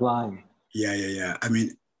what you're implying. Yeah. I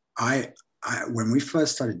mean, I when we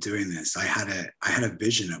first started doing this, I had a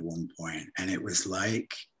vision at one point, and it was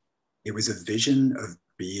a vision of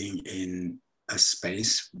being in a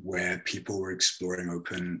space where people were exploring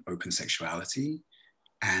open sexuality.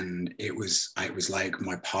 And it was like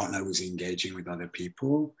my partner was engaging with other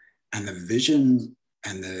people, and the vision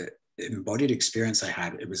and the embodied experience I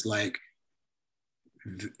had, it was like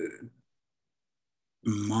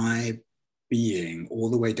my being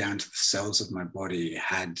all the way down to the cells of my body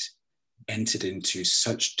had entered into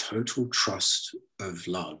such total trust of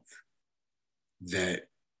love that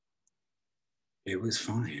it was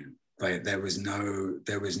fine. Like there was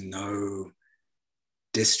no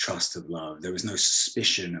distrust of love. There was no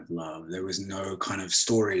suspicion of love. There was no kind of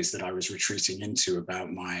stories that I was retreating into about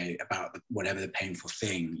whatever the painful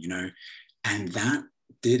thing, and that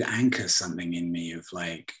did anchor something in me of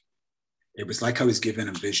like, it was like I was given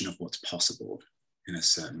a vision of what's possible in a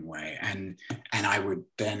certain way. And I would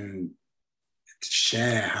then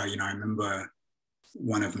share how, I remember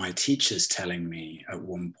one of my teachers telling me at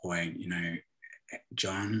one point,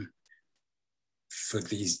 John, for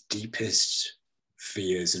these deepest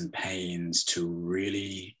fears and pains to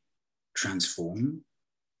really transform,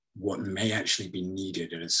 what may actually be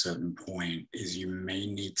needed at a certain point is you may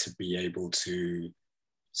need to be able to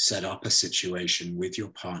set up a situation with your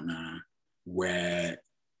partner where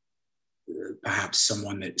perhaps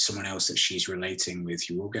someone else that she's relating with,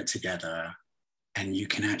 you all get together and you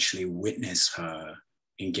can actually witness her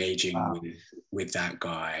engaging with that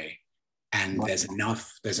guy And there's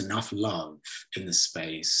enough love in the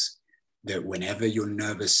space that whenever your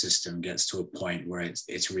nervous system gets to a point where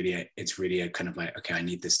it's really a kind of like, okay, I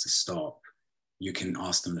need this to stop, you can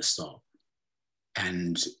ask them to stop,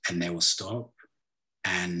 and they will stop,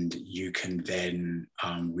 and you can then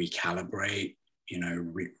recalibrate,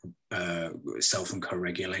 self and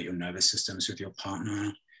co-regulate your nervous systems with your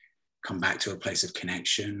partner, come back to a place of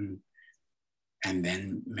connection, and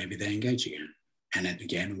then maybe they engage again. And then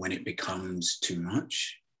again, when it becomes too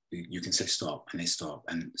much, you can say stop, and they stop,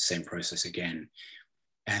 and same process again.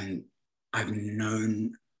 And I've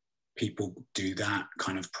known people do that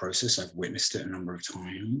kind of process. I've witnessed it a number of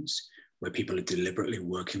times where people are deliberately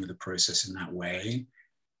working with the process in that way.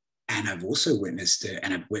 And I've also witnessed it,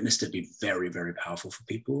 and I've witnessed it be very, very powerful for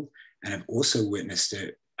people. And I've also witnessed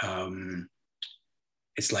it,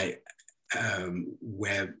 it's like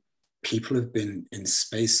where people have been in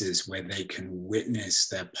spaces where they can witness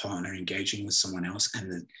their partner engaging with someone else,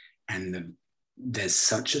 and there's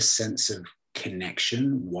such a sense of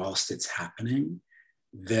connection whilst it's happening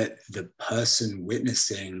that the person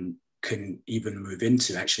witnessing can even move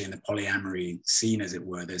into, actually in the polyamory scene, as it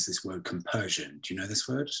were, there's this word compersion. Do you know this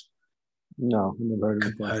word? No, I've never heard of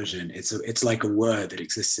it. Compersion. It's like a word that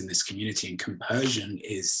exists in this community, and compersion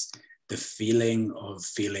is the feeling of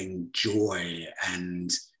feeling joy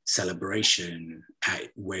and celebration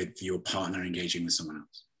with your partner engaging with someone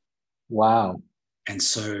else. Wow. And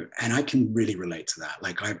so, and I can really relate to that.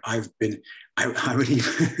 Like I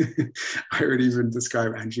would even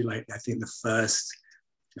describe, Angie, like I think the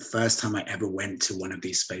first time I ever went to one of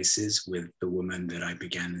these spaces with the woman that I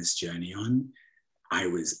began this journey on, I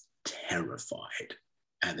was terrified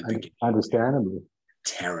at the beginning. Understandably.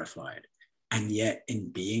 Terrified. And yet in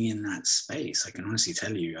being in that space, I can honestly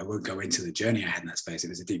tell you, I won't go into the journey I had in that space. It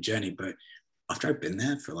was a deep journey, but after I'd been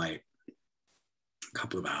there for like a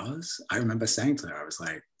couple of hours, I remember saying to her, I was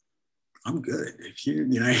like, I'm good. If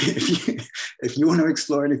you want to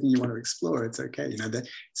explore anything you want to explore, it's okay. That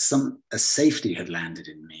a safety had landed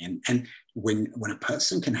in me. And when a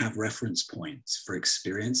person can have reference points for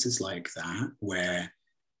experiences like that, where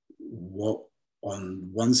what on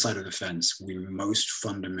one side of the fence we most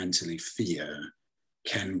fundamentally fear,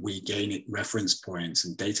 can we gain it reference points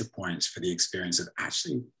and data points for the experience of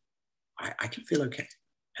actually, I can feel okay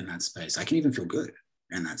in that space. I can even feel good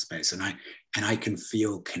in that space. And I can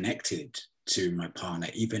feel connected to my partner,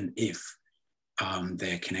 even if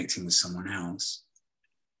they're connecting with someone else.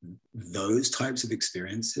 Those types of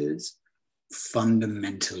experiences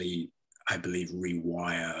fundamentally, I believe,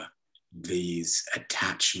 rewire these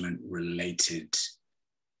attachment related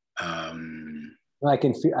I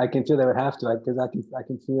can feel they would have to, because I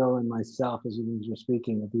can feel in myself as you're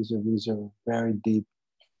speaking that these are very deep,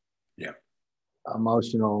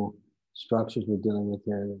 emotional structures we're dealing with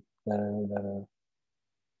here that are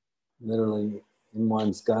literally in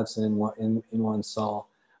one's guts and in one's soul.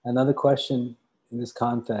 Another question in this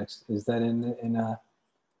context is that in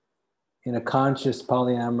a conscious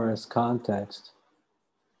polyamorous context,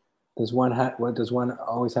 does one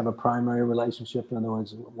always have a primary relationship? In other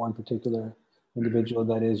words, one particular individual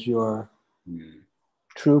that is your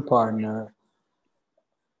true partner,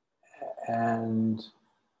 and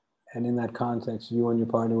in that context, you and your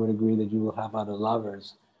partner would agree that you will have other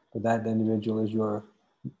lovers, but that individual is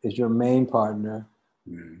your main partner.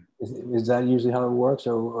 Is that usually how it works,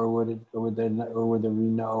 or would there be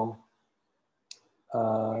no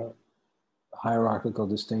hierarchical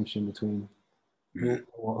distinction between who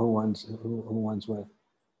one's with?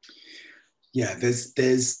 Yeah, there's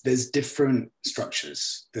different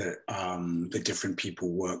structures that different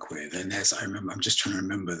people work with, and I'm just trying to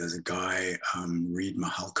remember. There's a guy, Reed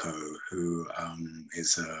Mahalko, who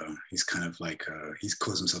he's kind of like he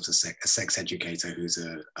calls himself a sex educator, who's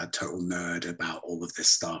a total nerd about all of this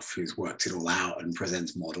stuff, who's worked it all out and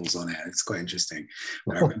presents models on it. It's quite interesting.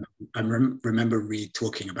 But I remember Reed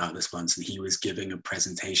talking about this once, and he was giving a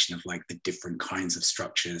presentation of like the different kinds of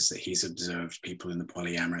structures that he's observed people in the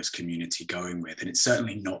polyamorous community going with, and it's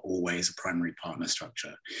certainly not always a primary partner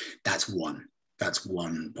structure. That's one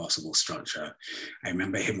possible structure. I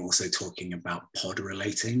remember him also talking about pod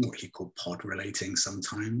relating, what he called pod relating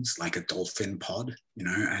sometimes, like a dolphin pod,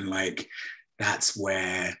 and like that's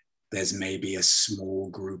where there's maybe a small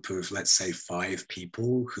group of, let's say, 5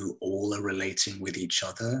 people who all are relating with each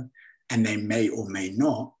other, and they may or may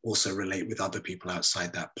not also relate with other people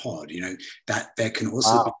outside that pod. That there can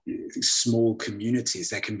also be small communities.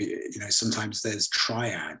 There can be, sometimes there's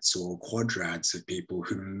triads or quadrads of people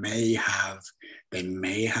who may have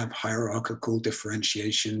hierarchical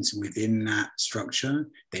differentiations within that structure.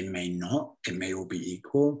 They may not. It may all be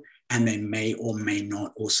equal. and they may or may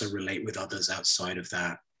not also relate with others outside of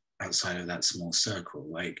that small circle.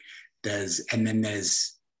 Like I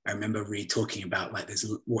remember Reed talking about, like,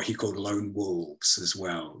 there's what he called lone wolves as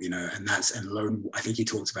well, you know, I think he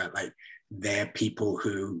talked about, like, they're people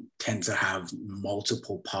who tend to have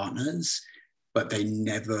multiple partners, but they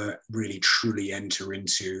never really truly enter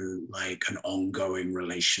into like an ongoing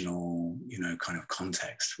relational, you know, kind of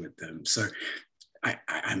context with them. So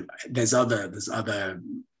there's other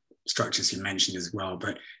structures you mentioned as well,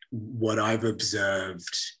 but what I've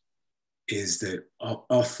observed is that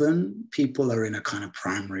often people are in a kind of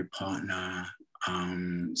primary partner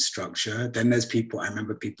structure. Then there's people, I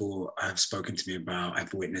remember people have spoken to me about,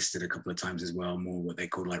 I've witnessed it a couple of times as well, more what they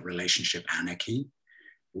call like relationship anarchy,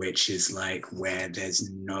 which is like where there's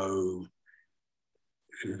no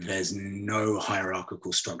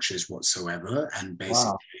hierarchical structures whatsoever, and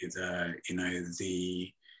basically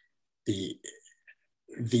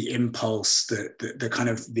the impulse, the kind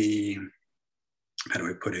of the, how do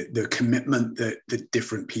I put it, the commitment that the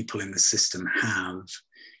different people in the system have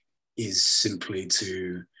is simply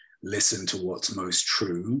to listen to what's most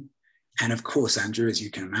true. And of course, Andrew, as you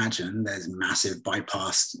can imagine, there's massive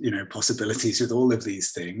bypass, you know, possibilities with all of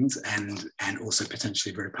these things, and also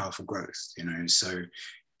potentially very powerful growth, you know. So,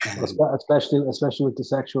 and especially with the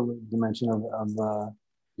sexual dimension of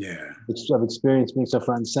experience being so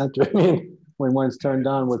front and center. I mean, when one's turned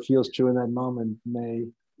on, what feels true in that moment may.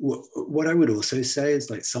 What I would also say is,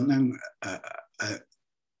 like, something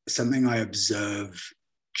I observe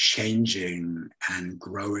changing and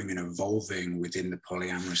growing and evolving within the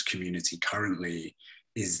polyamorous community currently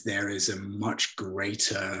is there is a much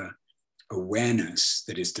greater awareness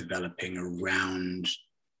that is developing around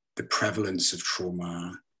the prevalence of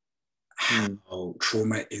trauma, how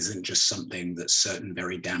trauma isn't just something that certain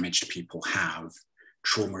very damaged people have.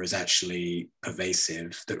 Trauma is actually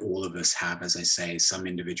pervasive, that all of us have, as I say, some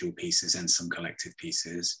individual pieces and some collective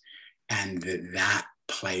pieces, and that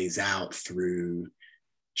plays out through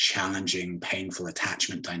challenging, painful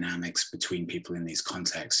attachment dynamics between people in these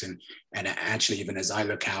contexts. And actually, even as I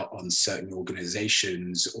look out on certain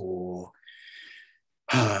organizations or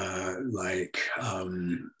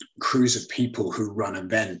crews of people who run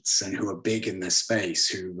events and who are big in this space,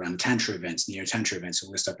 who run tantra events, neo-tantra events,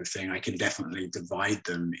 all this type of thing, I can definitely divide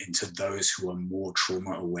them into those who are more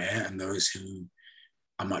trauma aware and those who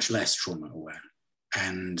are much less trauma aware.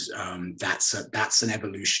 And that's an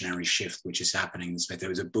evolutionary shift which is happening. There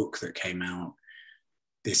was a book that came out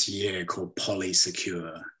this year called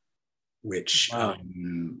Polysecure, which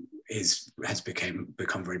has become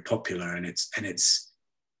very popular, and it's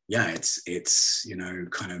you know,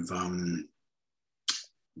 kind of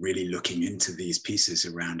really looking into these pieces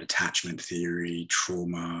around attachment theory,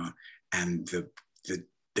 trauma, and the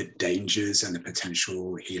dangers and the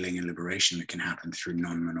potential healing and liberation that can happen through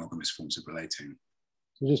non-monogamous forms of relating.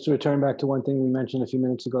 So just to return back to one thing we mentioned a few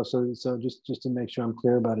minutes ago, so just to make sure I'm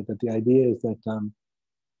clear about it, that the idea is that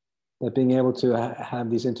that being able to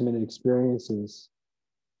have these intimate experiences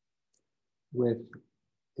with,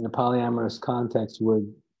 in a polyamorous context,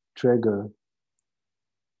 would trigger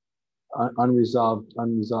unresolved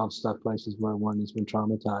stuff, places where one has been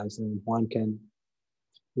traumatized, and one can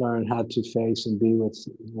learn how to face and be with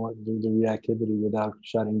the reactivity without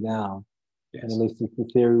shutting down. Yes. And at least the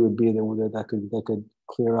theory would be that could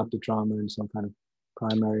clear up the trauma in some kind of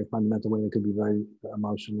primary, fundamental way that could be very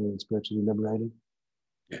emotionally and spiritually liberating.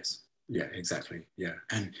 Yes. Yeah, exactly. Yeah.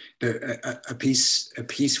 And a piece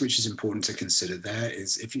which is important to consider there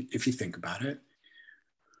is, if you think about it,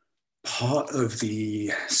 part of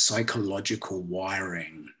the psychological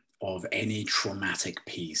wiring of any traumatic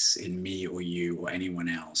piece in me or you or anyone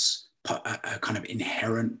else, a kind of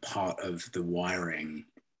inherent part of the wiring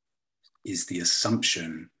is the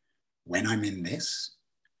assumption, when I'm in this,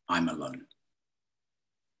 I'm alone.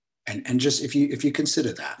 And just if you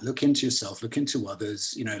consider that, look into yourself, look into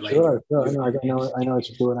others, you know, like sure. I know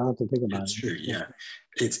it's true, and I don't have to think about it. It's true, yeah.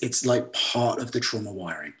 It's like part of the trauma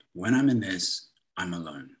wiring. When I'm in this, I'm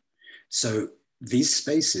alone. So these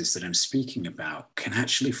spaces that I'm speaking about can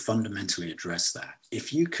actually fundamentally address that.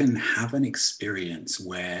 If you can have an experience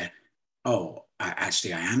where, I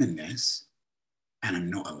am in this and I'm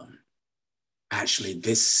not alone. Actually,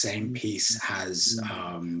 this same piece has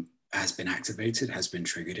been activated, has been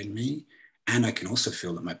triggered in me. And I can also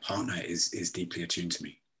feel that my partner is deeply attuned to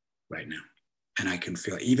me right now. And I can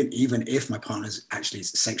feel, even if my partner's actually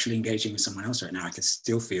sexually engaging with someone else right now, I can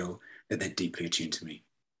still feel that they're deeply attuned to me.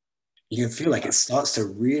 You can feel like it starts to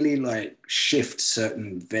really like shift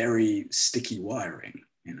certain very sticky wiring,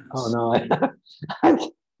 you know. Oh no, I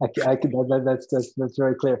could, that's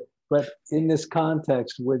very clear. But in this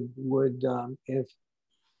context, if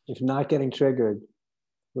not getting triggered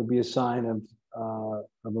would be a sign of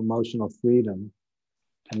emotional freedom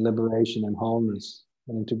and liberation and wholeness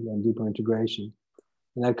and deeper integration.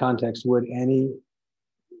 In that context,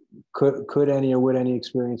 could any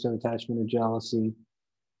experience of attachment or jealousy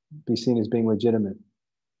be seen as being legitimate?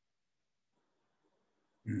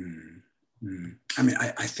 I mean,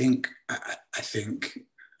 I think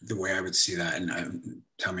the way I would see that, and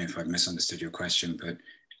tell me if I've misunderstood your question, but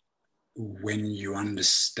when you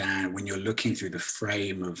understand, when you're looking through the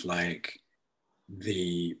frame of like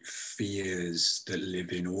the fears that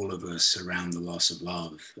live in all of us around the loss of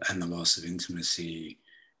love and the loss of intimacy,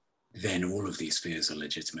 then all of these fears are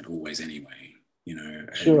legitimate always anyway, you know?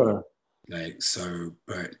 Sure. Like, so,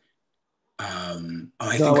 but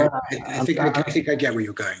I think I get where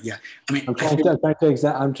you're going. Yeah, I mean, I'm trying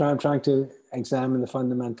to examine the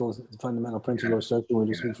fundamental principle of social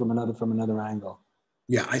order from another angle.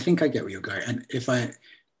 Yeah, I think I get where you're going, and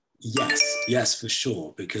yes, for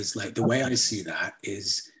sure, because like the way I see that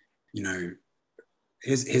is, you know,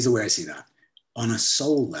 here's the way I see that. On a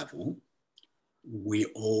soul level, we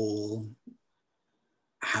all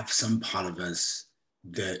have some part of us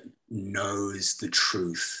that knows the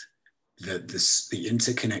truth that the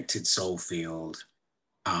interconnected soul field,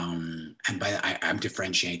 and by that, I'm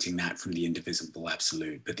differentiating that from the indivisible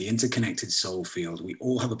absolute, but the interconnected soul field, we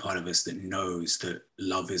all have a part of us that knows that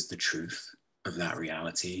love is the truth of that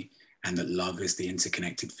reality, and that love is the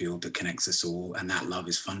interconnected field that connects us all, and that love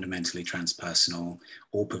is fundamentally transpersonal,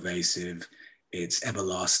 all pervasive, it's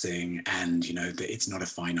everlasting, and you know that it's not a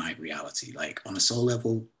finite reality. Like on a soul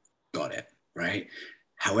level, got it, right?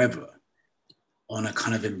 However, on a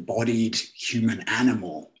kind of embodied human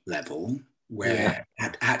animal level, where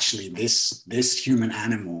actually this human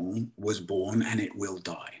animal was born and it will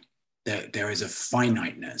die. There is a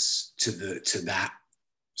finiteness to that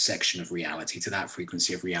section of reality, to that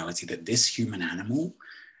frequency of reality that this human animal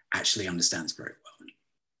actually understands very well.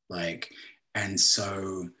 Like, and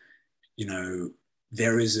so, you know,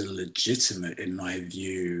 there is a legitimate, in my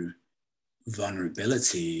view,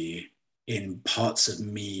 vulnerability in parts of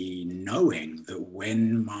me knowing that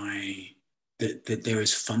when that there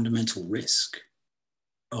is fundamental risk,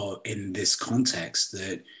 or in this context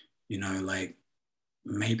that, you know, like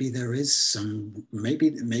maybe there is some,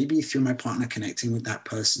 maybe through my partner connecting with that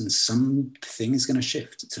person, something is going to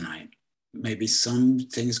shift tonight. Maybe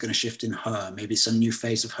something is going to shift in her. Maybe some new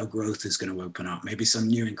phase of her growth is going to open up. Maybe some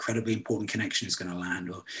new incredibly important connection is going to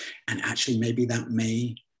land. And actually maybe that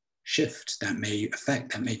may shift, that may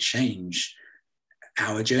affect, that may change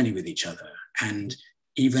our journey with each other. And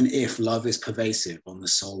even if love is pervasive on the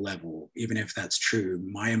soul level, even if that's true,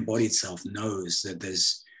 my embodied self knows that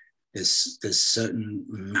there's certain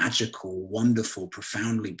magical, wonderful,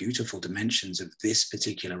 profoundly beautiful dimensions of this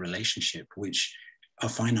particular relationship which are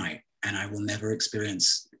finite and I will never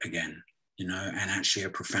experience again, you know, and actually are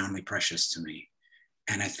profoundly precious to me.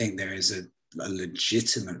 And I think there is a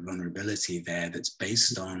legitimate vulnerability there that's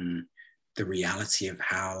based on the reality of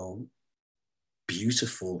how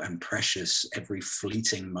beautiful and precious every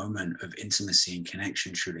fleeting moment of intimacy and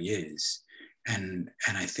connection truly is. And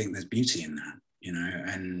I think there's beauty in that, you know,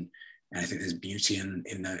 and I think there's beauty in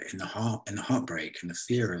the heartbreak and the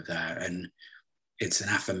fear of that. And it's an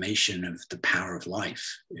affirmation of the power of life,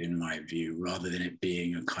 in my view, rather than it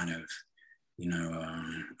being a kind of, you know,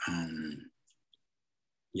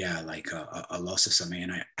 like a loss of something.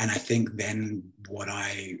 And I think then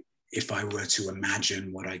if I were to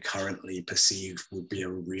imagine what I currently perceive would be a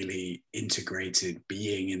really integrated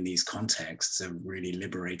being in these contexts, a really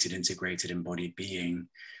liberated, integrated, embodied being,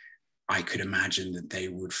 I could imagine that they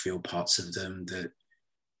would feel parts of them that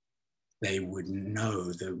they would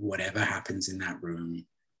know that whatever happens in that room,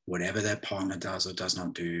 whatever their partner does or does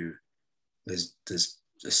not do, there's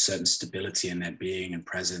a certain stability in their being and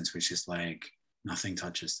presence, which is like, nothing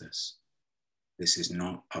touches this. This is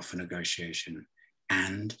not up for negotiation.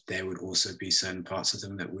 And there would also be certain parts of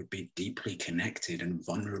them that would be deeply connected and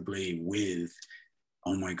vulnerably with,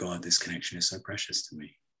 oh my God, this connection is so precious to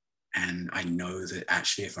me. And I know that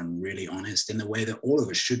actually, if I'm really honest, in the way that all of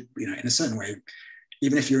us should, you know, in a certain way,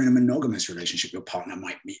 even if you're in a monogamous relationship, your partner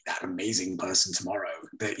might meet that amazing person tomorrow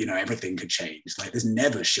that, you know, everything could change. Like there's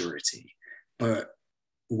never surety. But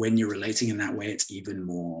when you're relating in that way, it's even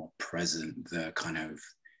more present, the kind of,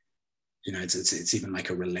 you know, it's even like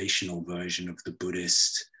a relational version of the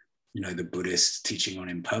Buddhist, you know, the Buddhist teaching on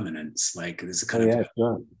impermanence. Like there's a kind of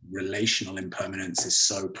relational impermanence is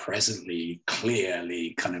so presently,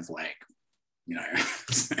 clearly kind of like, you know.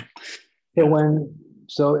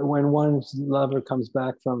 So when one's lover comes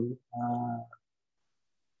back from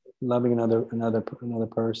loving another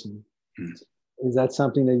person. Mm. Is that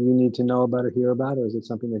something that you need to know about or hear about, or is it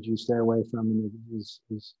something that you stay away from and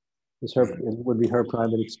would be her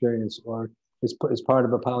private experience, or is part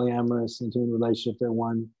of a polyamorous intimate relationship that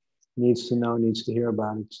one needs to know, needs to hear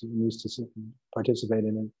about it, needs to participate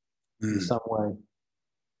in it in some way?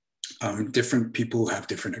 Different people have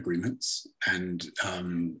different agreements, and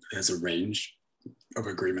there's a range of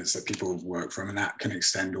agreements that people work from, and that can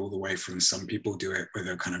extend all the way from some people do it with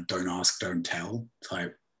a kind of don't ask, don't tell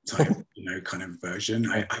type kind of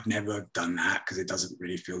version. I've never done that because it doesn't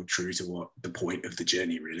really feel true to what the point of the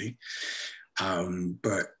journey really.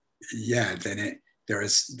 But yeah, then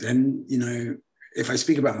if I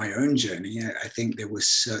speak about my own journey, I think there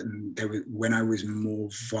was when I was more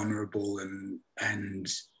vulnerable and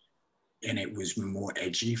it was more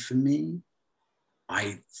edgy for me,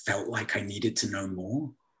 I felt like I needed to know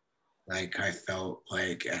more. Like I felt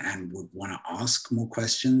like, and would want to ask more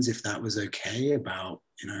questions if that was okay about,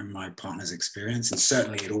 my partner's experience. And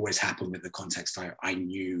certainly it always happened with the context. I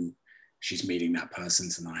knew she's meeting that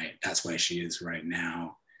person tonight. That's where she is right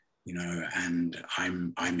now, and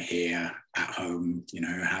I'm here at home,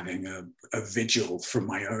 having a vigil from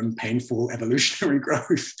my own painful evolutionary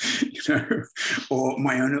growth, or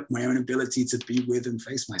my own ability to be with and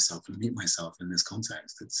face myself and meet myself in this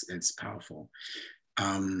context. It's powerful.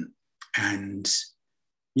 And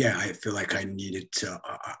yeah, I feel like I wanted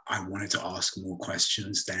to ask more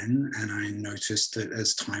questions then. And I noticed that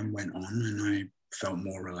as time went on and I felt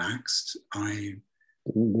more relaxed, I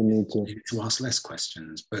needed to ask less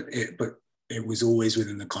questions. But it was always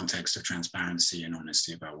within the context of transparency and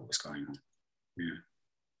honesty about what was going on. Yeah.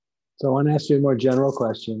 So I want to ask you a more general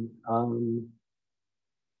question.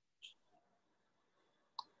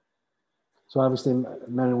 So obviously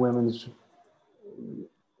men and women's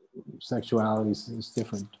sexuality is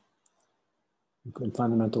different in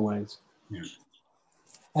fundamental ways. Yeah.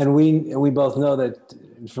 And we both know that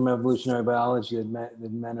from evolutionary biology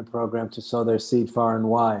that men are programmed to sow their seed far and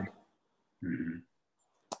wide. Mm-hmm.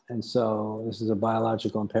 And so this is a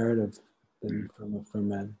biological imperative for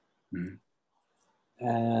men. Mm-hmm.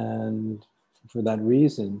 And for that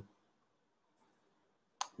reason,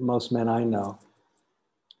 most men I know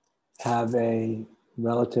have a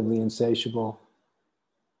relatively insatiable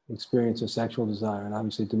experience of sexual desire, and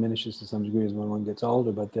obviously it diminishes to some degree as when one gets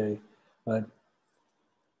older, but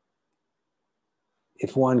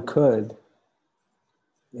if one could,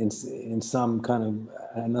 in some kind of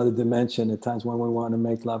another dimension, at times when we want to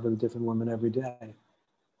make love with a different woman every day,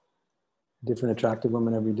 different attractive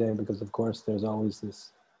women every day, because of course there's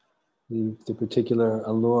always the particular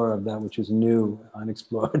allure of that which is new,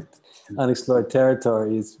 unexplored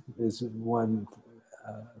territory is one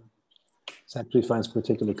sexually finds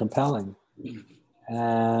particularly compelling.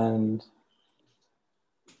 And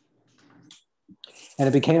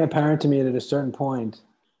it became apparent to me that at a certain point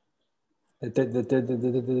that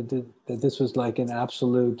this was like an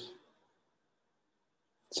absolute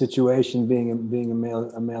situation being a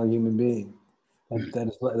male human being.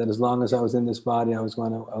 That as long as I was in this body, I was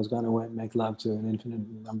going to make love to an infinite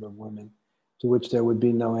number of women, to which there would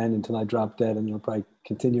be no end until I dropped dead, and it'll probably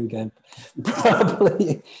continue again,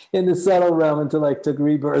 probably in the subtle realm until I took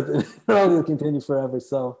rebirth, and it'll continue forever.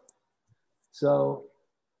 So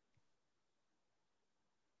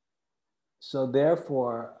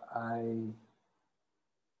therefore,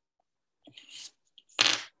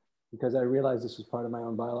 because I realized this was part of my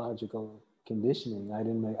own biological conditioning, I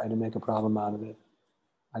didn't make a problem out of it.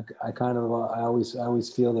 I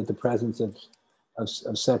always feel that the presence of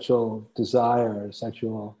sexual desire,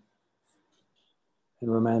 sexual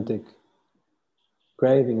and romantic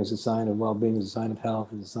craving is a sign of well-being, is a sign of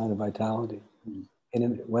health, is a sign of vitality.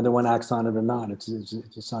 And whether one acts on it or not, it's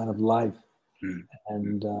a sign of life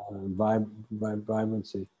and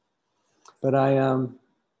vibrancy. But I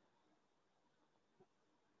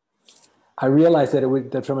realized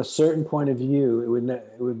that from a certain point of view, it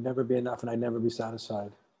would never be enough, and I'd never be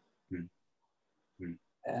satisfied.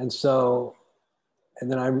 And so,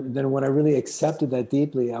 and then when I really accepted that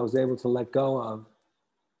deeply, I was able to let go of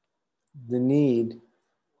the need,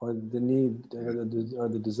 or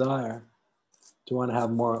the desire to want to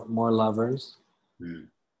have more lovers.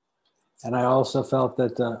 And I also felt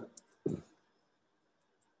that,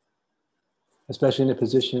 especially in the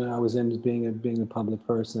position I was in, as being a public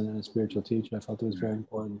person and a spiritual teacher, I felt it was very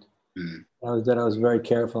important. I was very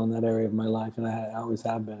careful in that area of my life, and I always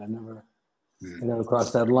have been. I never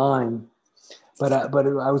crossed that line. But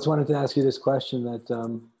I was wanted to ask you this question that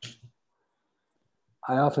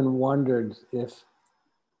I often wondered if,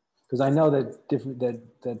 because I know that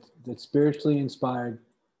spiritually inspired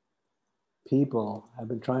people have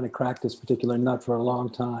been trying to crack this particular nut for a long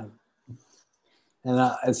time, and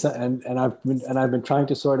I've been trying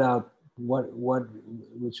to sort out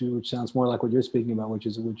which sounds more like what you're speaking about, which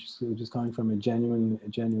is coming from a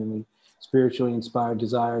genuinely spiritually inspired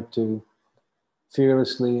desire to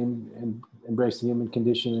fearlessly embrace the human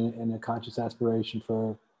condition in a conscious aspiration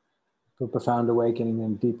for profound awakening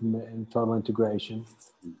and deep and total integration.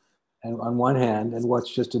 And on one hand, and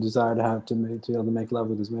what's just a desire to be able to make love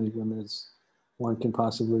with as many women as one can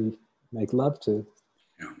possibly make love to,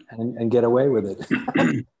 and get away with it.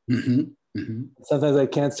 Sometimes I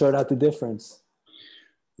can't sort out the difference.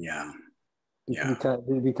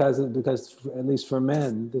 Because at least for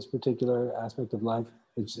men, this particular aspect of life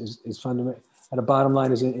is fundamental. At a bottom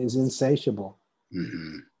line, is insatiable.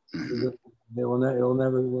 We'll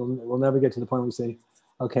never get to the point where we say,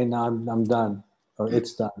 okay, now I'm done, or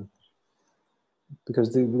it's done,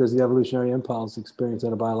 because the evolutionary impulse experience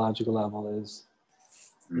at a biological level is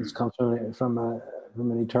comes from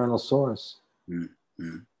an eternal source.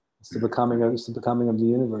 It's the becoming of the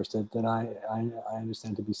universe that I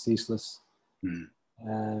understand to be ceaseless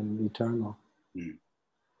and eternal.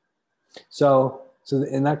 So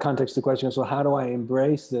in that context, the question is, well, how do I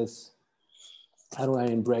embrace this? How do I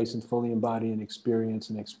embrace and fully embody and experience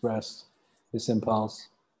and express this impulse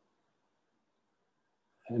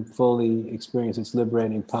and fully experience its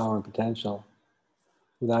liberating power and potential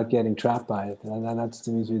without getting trapped by it? And that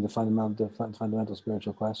seems to be the fundamental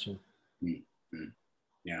spiritual question.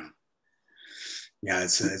 Yeah,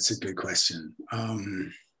 it's a good question.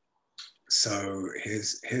 So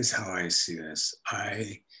here's how I see this.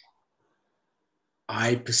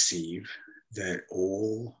 I perceive that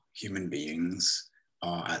all human beings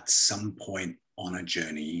are at some point on a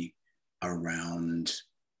journey around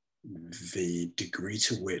the degree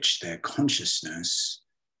to which their consciousness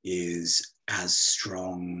is as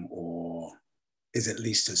strong, or is at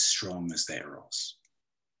least as strong as their eros,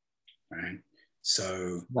 right?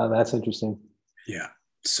 So now that's interesting. Yeah.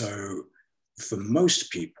 So for most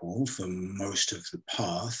people, for most of the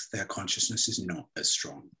path, their consciousness is not as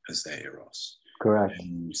strong as their eros. Correct.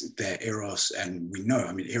 And their eros, and we know,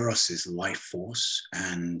 I mean, eros is life force,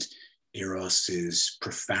 and eros is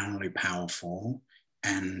profoundly powerful.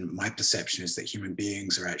 And my perception is that human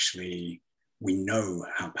beings are actually, we know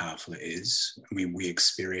how powerful it is. I mean, we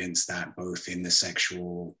experience that both in the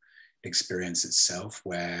sexual experience itself,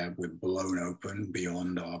 where we're blown open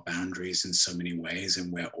beyond our boundaries in so many ways,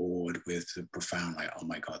 and we're awed with the profound, like, oh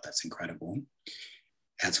my God, that's incredible.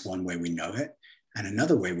 That's one way we know it. And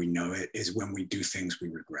another way we know it is when we do things we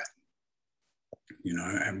regret,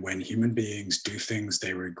 and when human beings do things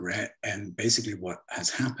they regret, and basically what has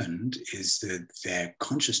happened is that their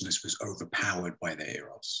consciousness was overpowered by their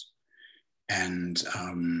eros and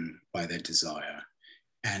by their desire.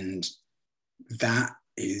 And that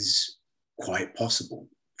is quite possible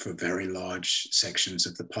for very large sections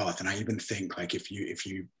of the path. And I even think, like, if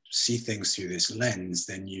you see things through this lens,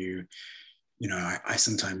 then I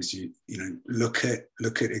sometimes look at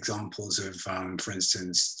examples of, for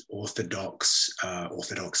instance, Orthodox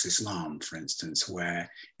Islam, for instance,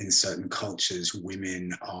 where in certain cultures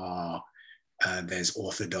women are there's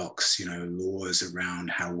Orthodox laws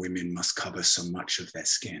around how women must cover so much of their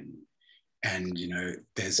skin. And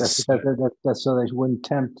there's that's so they wouldn't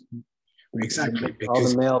tempt exactly all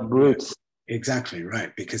the male brutes. Exactly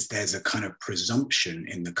right, because there's a kind of presumption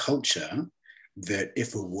in the culture that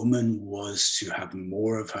if a woman was to have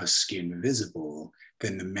more of her skin visible,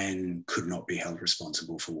 then the men could not be held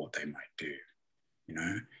responsible for what they might do.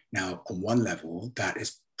 Now on one level that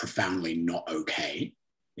is profoundly not okay,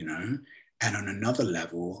 and on another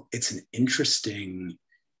level it's an interesting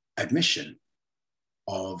admission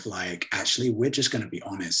of, like, actually, we're just going to be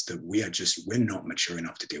honest that we're not mature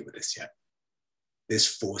enough to deal with this yet. This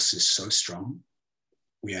force is so strong,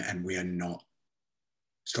 we are not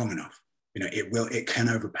strong enough. It can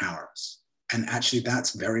overpower us. And actually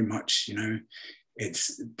that's very much,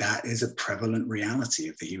 that is a prevalent reality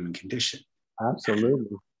of the human condition.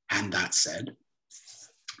 Absolutely. And that said,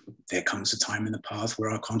 there comes a time in the path where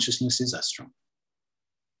our consciousness is as strong.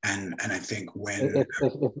 And I think when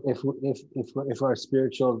if our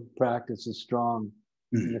spiritual practice is strong,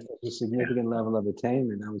 and if there's a significant level of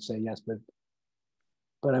attainment, I would say yes.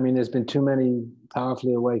 But I mean, there's been too many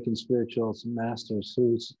powerfully awakened spiritual masters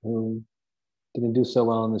who didn't do so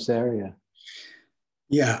well in this area.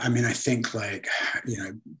 Yeah, I mean, I think, like,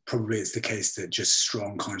 probably it's the case that just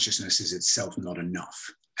strong consciousness is itself not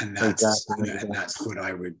enough, and that's exactly. And that's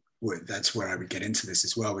that's where I would get into this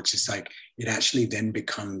as well, which is like, it actually then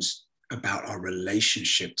becomes about our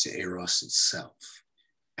relationship to eros itself,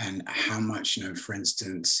 and how much, for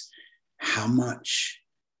instance, how much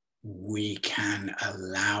we can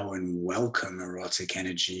allow and welcome erotic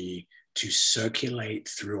energy to circulate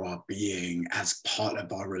through our being as part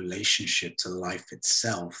of our relationship to life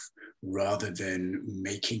itself, rather than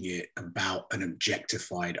making it about an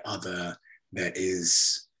objectified other that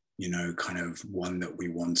is, you know, kind of one that we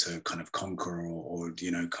want to kind of conquer, or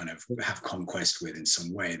you know, kind of have conquest with in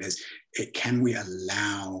some way. Can we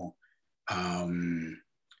allow, can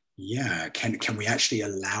we actually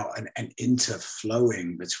allow an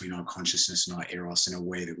interflowing between our consciousness and our eros in a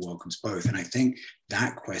way that welcomes both? And I think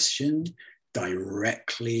that question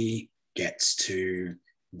directly gets to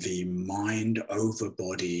the mind over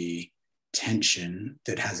body tension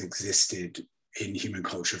that has existed in human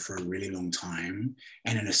culture for a really long time.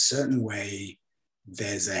 And in a certain way,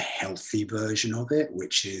 there's a healthy version of it,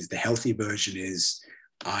 which is, the healthy version is,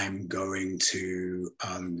 I'm going to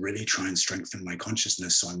really try and strengthen my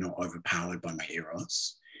consciousness so I'm not overpowered by my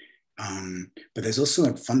eros. But there's also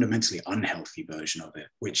a fundamentally unhealthy version of it,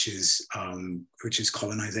 which is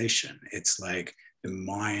colonization. It's like the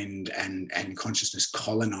mind and consciousness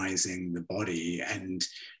colonizing the body and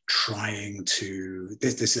trying to,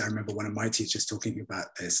 this I remember one of my teachers talking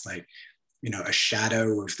about this, like, you know, a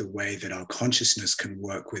shadow of the way that our consciousness can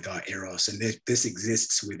work with our eros. And this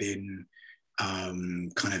exists within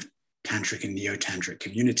kind of tantric and neo-tantric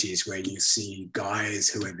communities, where you see guys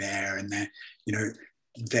who are there and they're, you know,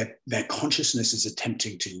 their consciousness is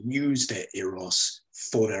attempting to use their eros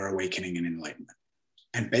for their awakening and enlightenment.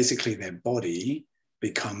 And basically their body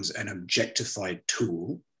becomes an objectified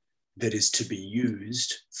tool that is to be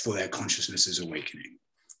used for their consciousness's awakening.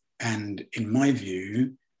 And in my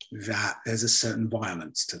view, that there's a certain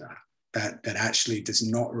violence to that actually does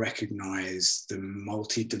not recognize the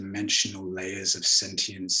multi-dimensional layers of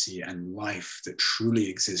sentiency and life that truly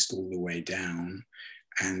exist all the way down,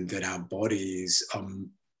 and that our bodies are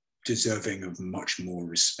deserving of much more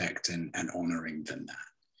respect and honoring than that.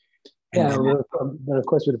 But of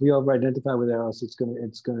course, if we over-identify with eros,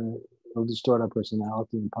 it'll distort our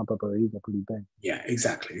personality and pump up our ego pretty big. Yeah,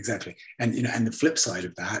 exactly. And you know, and the flip side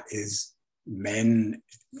of that is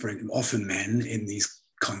often men in these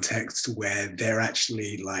contexts where they're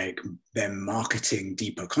actually like, they're marketing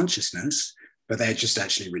deeper consciousness, but they just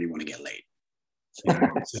actually really want to get laid. You know?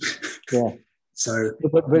 Yeah. So,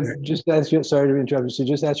 but just ask you, sorry to interrupt you. So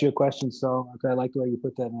just ask you a question. So I like the way you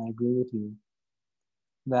put that, and I agree with you.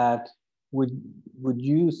 That would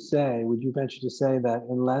you venture to say that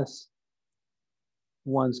unless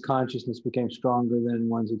one's consciousness became stronger than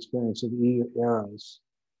one's experience of eros,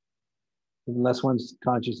 unless one's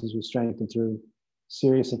consciousness was strengthened through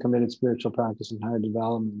serious and committed spiritual practice and higher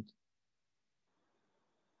development,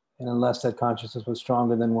 and unless that consciousness was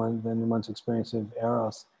stronger than one's experience of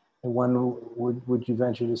eros, and would you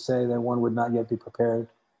venture to say that one would not yet be prepared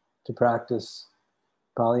to practice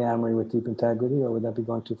polyamory with deep integrity, or would that be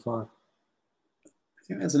going too far? I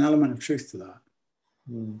think there's an element of truth to that.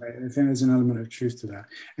 Right? I think there's an element of truth to that.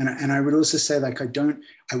 And I would also say, like, I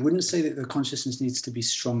wouldn't say that the consciousness needs to be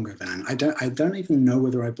stronger than. I don't even know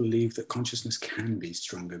whether I believe that consciousness can be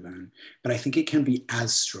stronger than, but I think it can be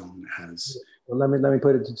as strong as. Well, let me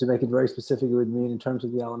put it, to make it very specific, it would mean in terms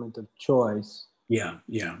of the element of choice. Yeah,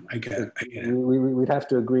 I get it. We'd have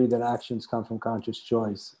to agree that actions come from conscious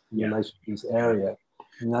choice in relation to this area.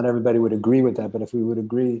 And not everybody would agree with that, but if we would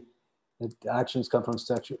agree that actions come from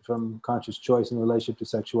conscious choice in relationship to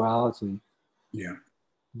sexuality,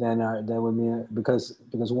 then that would mean, because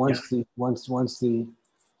once the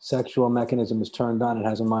sexual mechanism is turned on, it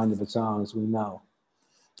has a mind of its own, as we know,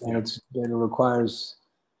 and it requires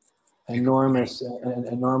enormous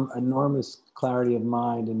clarity of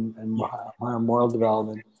mind and higher moral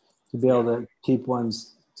development to be able to keep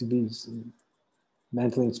to be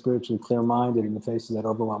mentally and spiritually clear-minded in the face of that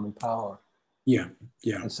overwhelming power.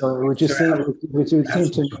 And so it would seem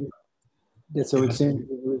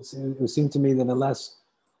to me that unless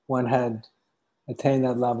one had attained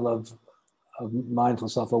that level of mindful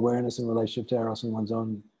self-awareness in relationship to eros in one's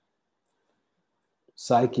own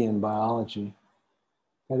psyche and biology,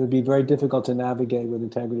 it would be very difficult to navigate with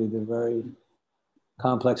integrity the very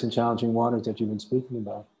complex and challenging waters that you've been speaking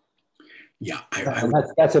about.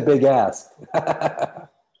 That's a big ask.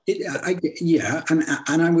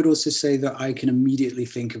 And I would also say that I can immediately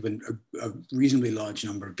think of a reasonably large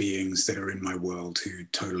number of beings that are in my world who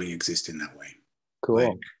totally exist in that way.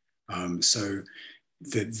 Cool. So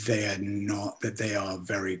that they are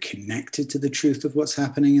very connected to the truth of what's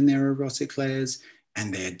happening in their erotic layers,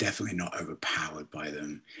 and they're definitely not overpowered by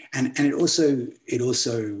them. And it also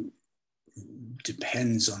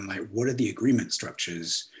depends on, like, what are the agreement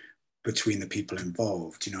structures between the people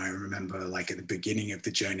involved. You know, I remember like at the beginning of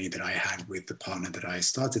the journey that I had with the partner that I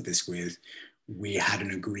started this with, we had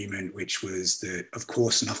an agreement which was that, of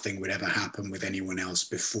course, nothing would ever happen with anyone else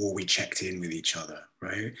before we checked in with each other,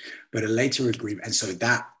 right? But a later agreement, and so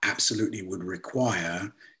that absolutely would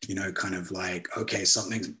require, you know, kind of like, okay,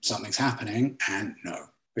 something's happening, and no,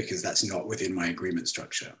 because that's not within my agreement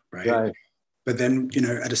structure, right? Right. But then, you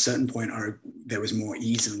know, at a certain point, there was more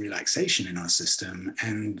ease and relaxation in our system,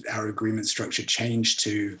 and our agreement structure changed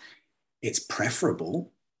to it's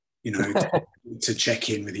preferable, you know, to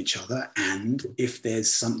check in with each other. And if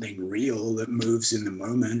there's something real that moves in the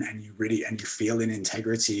moment and you feel in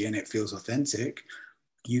integrity and it feels authentic,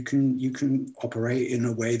 you can operate in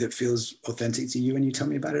a way that feels authentic to you, and you tell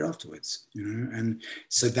me about it afterwards, you know? And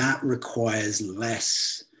so that requires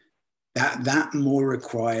less, that more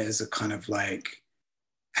requires a kind of like,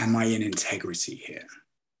 am I in integrity here?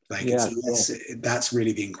 Like, Yeah, it's less, that's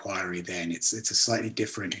really the inquiry then. It's a slightly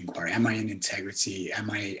different inquiry. Am I in integrity?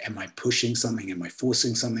 Am I pushing something? Am I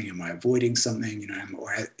forcing something? Am I avoiding something? You know,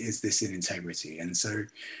 or is this in integrity? And so,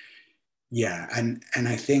 yeah, and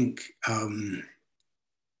I think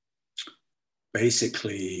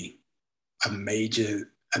basically a major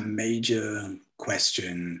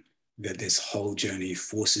question that this whole journey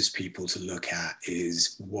forces people to look at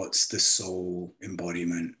is, what's the soul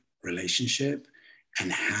embodiment relationship, and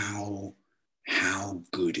how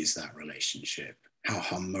good is that relationship? How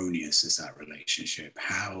harmonious is that relationship?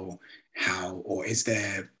 How or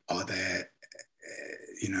are there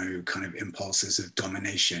you know, kind of impulses of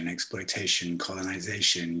domination, exploitation,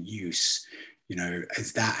 colonization, use? You know,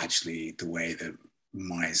 is that actually the way that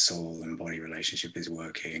my soul and body relationship is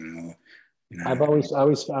working? Or, you know, I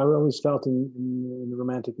always felt in the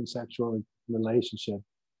romantic and sexual relationship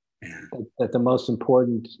yeah, that the most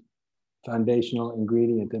important foundational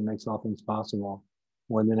ingredient that makes all things possible,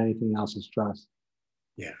 more than anything else, is trust.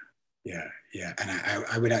 yeah, yeah. And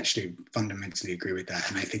I would actually fundamentally agree with that.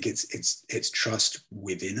 And I think it's trust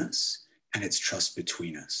within us, and it's trust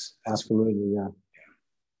between us. Absolutely, yeah.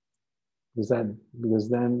 Because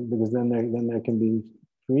then there can be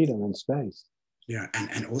freedom and space. Yeah,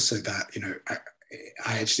 and also that, you know,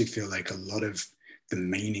 I actually feel like a lot of the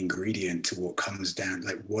main ingredient to what comes down,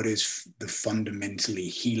 like what is the fundamentally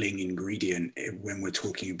healing ingredient when we're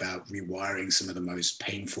talking about rewiring some of the most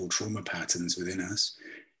painful trauma patterns within us,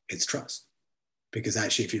 it's trust. Because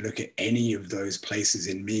actually, if you look at any of those places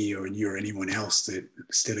in me or in you or anyone else that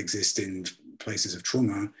still exist in places of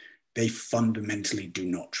trauma, they fundamentally do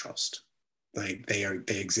not trust. Like they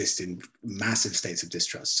exist in massive states of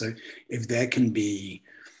distrust. So if there can be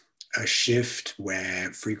a shift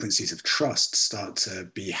where frequencies of trust start to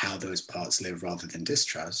be how those parts live rather than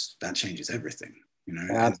distrust, that changes everything, you know.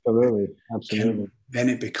 Absolutely, absolutely. Then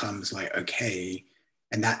it becomes like, okay,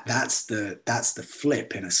 and that's the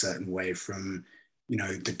flip in a certain way from, you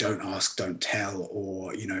know, the don't ask, don't tell,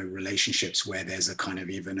 or, you know, relationships where there's a kind of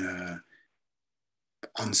even a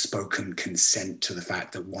unspoken consent to the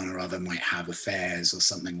fact that one or other might have affairs or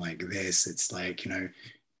something like this. It's like, you know,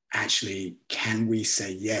 actually, can we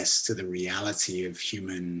say yes to the reality of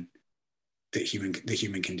the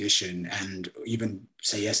human condition, and even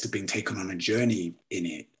say yes to being taken on a journey in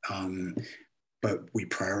it, but we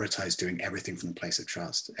prioritize doing everything from a place of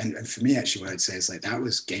trust. And for me, actually, what I'd say is like that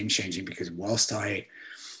was game changing, because whilst I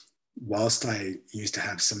used to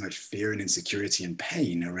have so much fear and insecurity and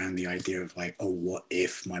pain around the idea of like, oh, what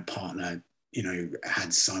if my partner, you know,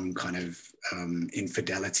 had some kind of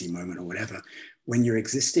infidelity moment or whatever, when you're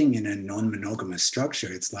existing in a non-monogamous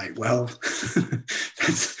structure, it's like, well,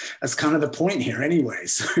 that's kind of the point here anyway.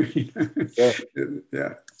 So, you know, Yeah.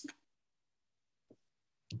 yeah.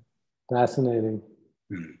 Fascinating.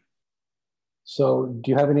 So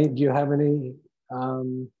do you have any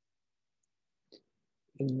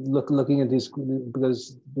looking at these,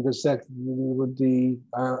 because sex, with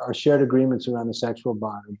our shared agreements around the sexual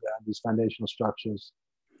bond, these foundational structures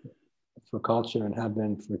for culture and have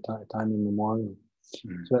been for time immemorial.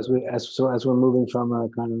 So as we're moving from a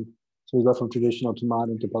kind of, so we go from traditional to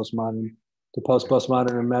modern to postmodern to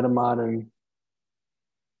postmodern and metamodern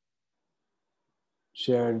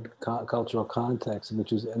shared cultural context,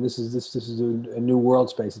 which is, and this is a new world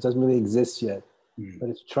space. It doesn't really exist yet, but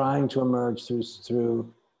it's trying to emerge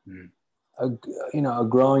through a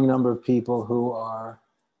growing number of people who are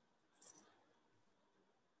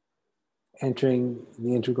entering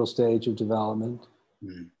the integral stage of development.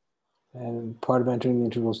 And part of entering the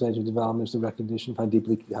integral stage of development is the recognition of how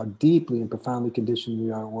deeply and profoundly conditioned we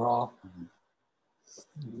are. We're all,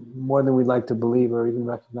 more than we'd like to believe or even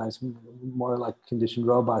recognize, more like conditioned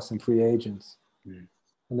robots and free agents.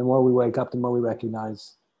 And the more we wake up, the more we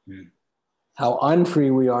recognize how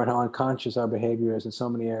unfree we are and how unconscious our behavior is in so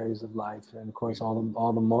many areas of life. And of course,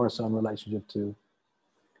 all the more so in relationship to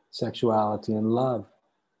sexuality and love.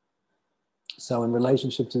 So in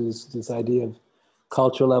relationship to this idea of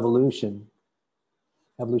cultural evolution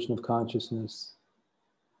of consciousness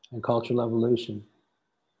and cultural evolution,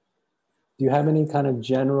 do you have any kind of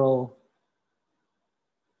general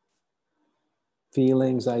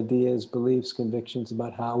feelings, ideas, beliefs, convictions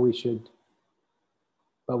about how we should,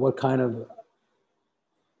 about what kind of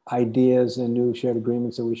ideas and new shared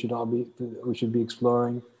agreements that we should be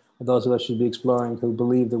exploring, or those of us should be exploring who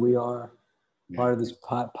believe that we are part of this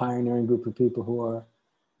pioneering group of people who are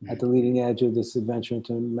at the leading edge of this adventure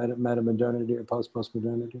into meta-modernity or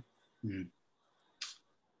post-modernity?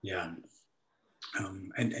 Yeah.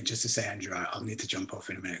 And just to say, Andrew, I'll need to jump off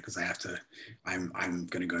in a minute because I'm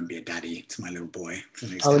going to go and be a daddy to my little boy.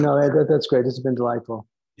 Oh, no, that's great. This has been delightful.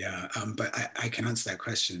 Yeah, but I can answer that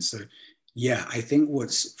question. So, yeah, I think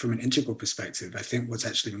from an integral perspective, I think what's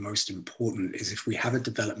actually most important is if we have a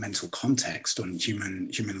developmental context on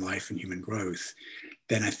human life and human growth,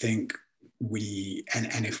 then I think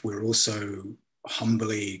and if we're also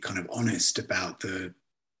humbly kind of honest about the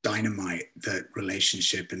dynamite that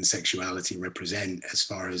relationship and sexuality represent as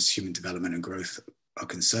far as human development and growth are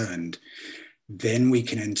concerned, then we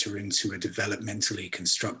can enter into a developmentally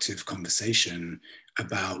constructive conversation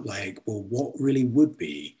about what really would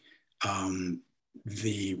be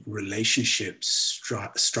the relationship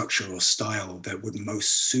structure or style that would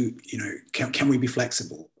most suit, can we be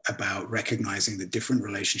flexible about recognizing that different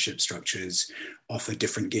relationship structures offer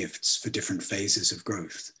different gifts for different phases of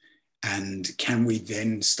growth? And can we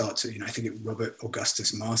then start to, I think Robert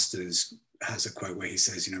Augustus Masters has a quote where he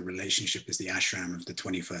says, relationship is the ashram of the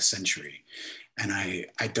 21st century. And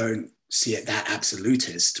I don't see it that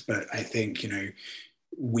absolutist, but I think,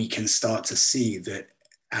 we can start to see that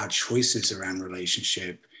our choices around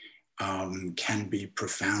relationship can be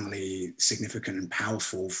profoundly significant and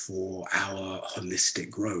powerful for our holistic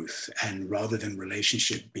growth. And rather than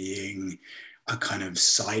relationship being a kind of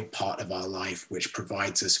side part of our life, which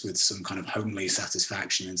provides us with some kind of homely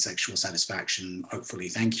satisfaction and sexual satisfaction, hopefully,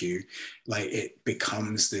 thank you, it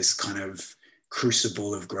becomes this kind of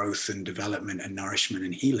crucible of growth and development and nourishment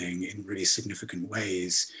and healing in really significant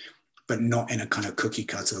ways, but not in a kind of cookie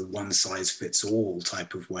cutter, one size fits all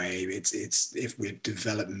type of way. It's if we're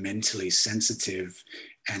developmentally sensitive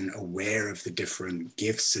and aware of the different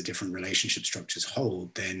gifts that different relationship structures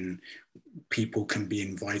hold, then people can be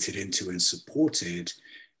invited into and supported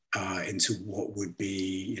into what would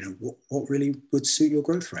be, what really would suit your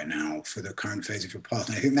growth right now for the current phase of your path.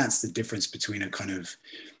 And I think that's the difference between a kind of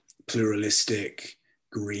pluralistic,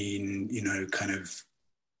 green, kind of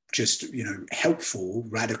just, helpful,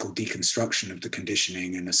 radical deconstruction of the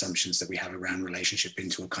conditioning and assumptions that we have around relationship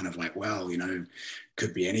into a kind of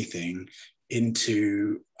could be anything,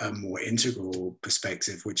 into a more integral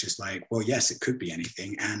perspective, which is yes, it could be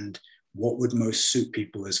anything. And what would most suit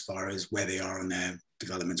people as far as where they are on their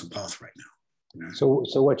developmental path right now. So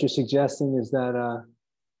what you're suggesting is that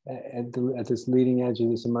at this leading edge of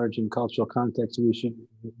this emerging cultural context, you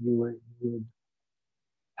would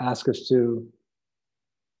ask us to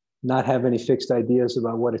not have any fixed ideas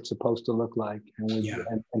about what it's supposed to look like,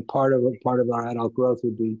 and part of our adult growth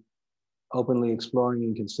would be openly exploring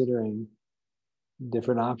and considering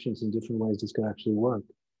different options and different ways this could actually work.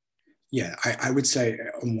 Yeah, I would say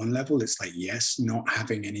on one level, it's yes, not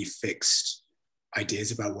having any fixed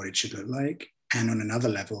ideas about what it should look like. And on another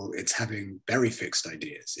level, it's having very fixed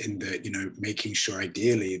ideas in that, making sure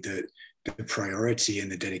ideally that the priority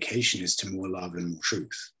and the dedication is to more love and more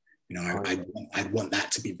truth. I'd want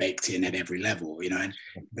that to be baked in at every level, and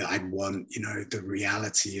that I'd want, the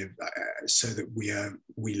reality of, so that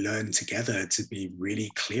we learn together to be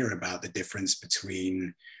really clear about the difference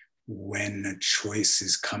between when a choice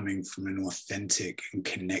is coming from an authentic and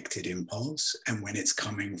connected impulse and when it's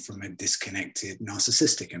coming from a disconnected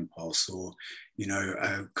narcissistic impulse, or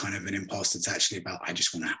a kind of an impulse that's actually about I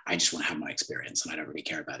just want to have my experience and I don't really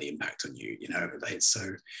care about the impact on you.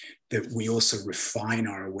 So that we also refine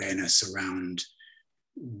our awareness around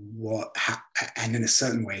and in a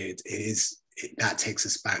certain way that takes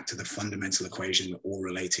us back to the fundamental equation that all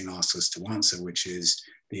relating asks us to answer, which is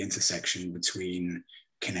the intersection between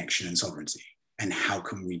connection and sovereignty. And how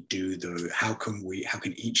can we do how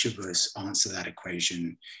can each of us answer that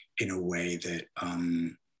equation in a way that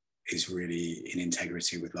is really in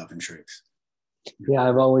integrity with love and truth? Yeah,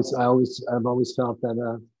 I've always felt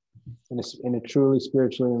that in a truly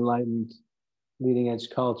spiritually enlightened leading edge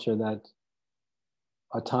culture, that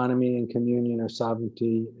autonomy and communion or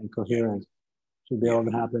sovereignty and coherence should be able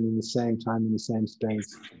to happen in the same time, in the same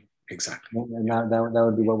space. Exactly. And that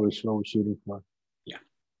would be what we're shooting for. Yeah,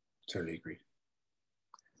 totally agree.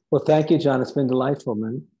 Well, thank you, John. It's been delightful,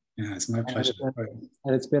 man. Yeah, it's my pleasure.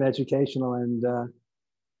 And it's been educational, and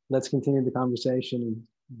let's continue the conversation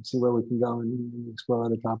and see where we can go and explore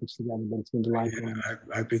other topics together. But it's been delightful. Yeah,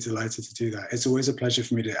 I'd be delighted to do that. It's always a pleasure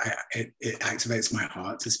for me to, it activates my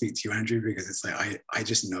heart to speak to you, Andrew, because it's like, I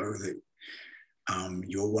just know that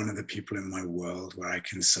you're one of the people in my world where I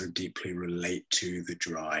can so deeply relate to the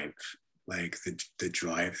drive, like the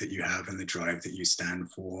drive that you have and the drive that you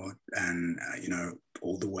stand for, and you know,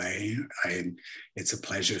 all the way. It's a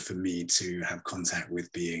pleasure for me to have contact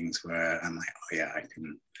with beings where I'm like, oh yeah,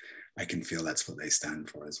 I can feel that's what they stand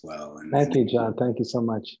for as well. And thank you, John. Thank you so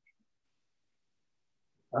much.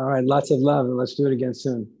 All right, lots of love, and let's do it again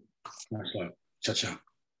soon. Ciao, ciao.